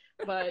sing,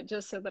 but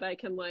just so that I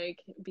can like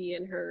be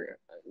in her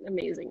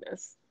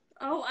amazingness.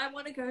 Oh, I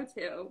want to go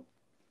too.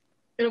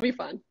 It'll be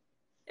fun.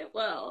 It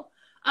will.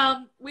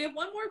 We have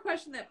one more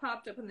question that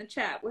popped up in the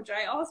chat, which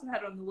I also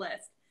had on the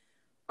list.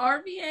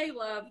 RVA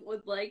Love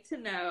would like to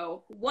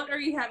know, what are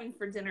you having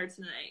for dinner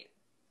tonight?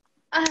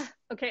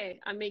 Okay,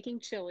 I'm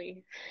making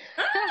chili.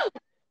 Oh!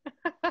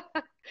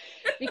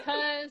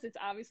 Because it's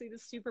obviously the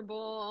Super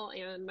Bowl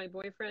and my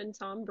boyfriend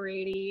Tom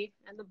Brady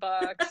and the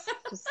Bucks.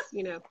 Just,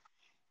 we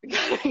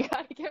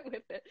gotta get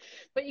with it.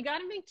 But you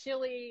gotta make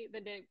chili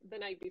the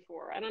night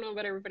before. I don't know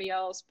about everybody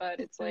else, but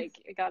it's like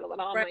I gotta let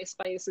all my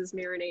spices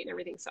marinate and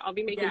everything. So I'll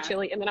be making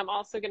chili, and then I'm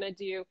also gonna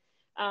do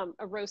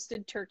a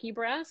roasted turkey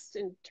breast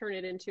and turn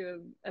it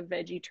into a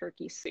veggie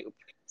turkey soup.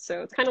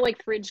 So it's kind of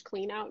like fridge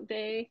clean out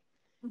day.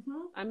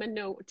 Mm-hmm. I'm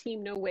a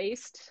team no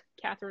waste.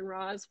 Catherine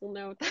Ross will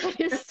know what that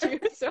is too.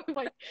 So I'm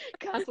like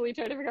constantly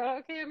trying to figure out,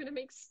 okay, I'm going to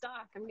make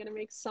stock. I'm going to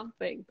make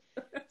something.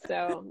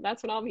 So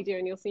that's what I'll be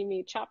doing. You'll see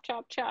me chop,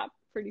 chop, chop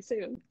pretty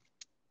soon.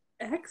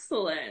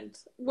 Excellent.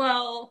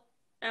 Well,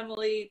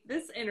 Emily,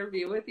 this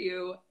interview with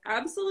you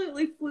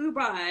absolutely flew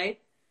by.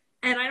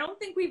 And I don't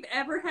think we've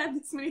ever had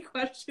this many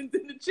questions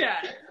in the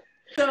chat.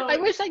 So I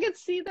wish I could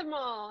see them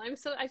all.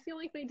 I feel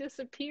like they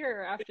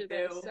disappear after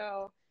this.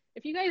 So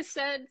if you guys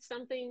said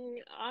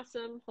something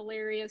awesome,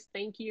 hilarious,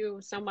 thank you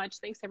so much.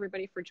 Thanks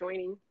everybody for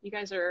joining. We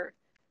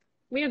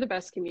are the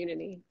best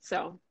community.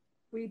 So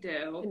we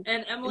do.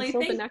 And Emily,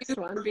 thank you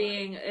for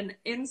being an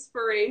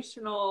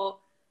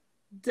inspirational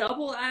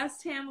double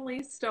Ask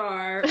Tamily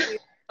star. We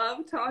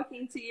love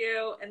talking to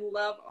you and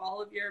love all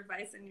of your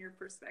advice and your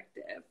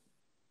perspective.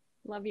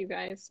 Love you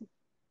guys.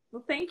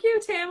 Well, thank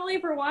you,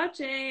 Tamily, for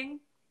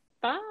watching.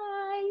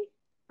 Bye.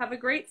 Have a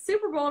great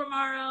Super Bowl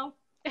tomorrow.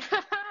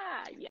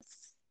 Yes.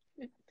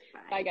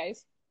 Bye,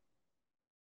 guys.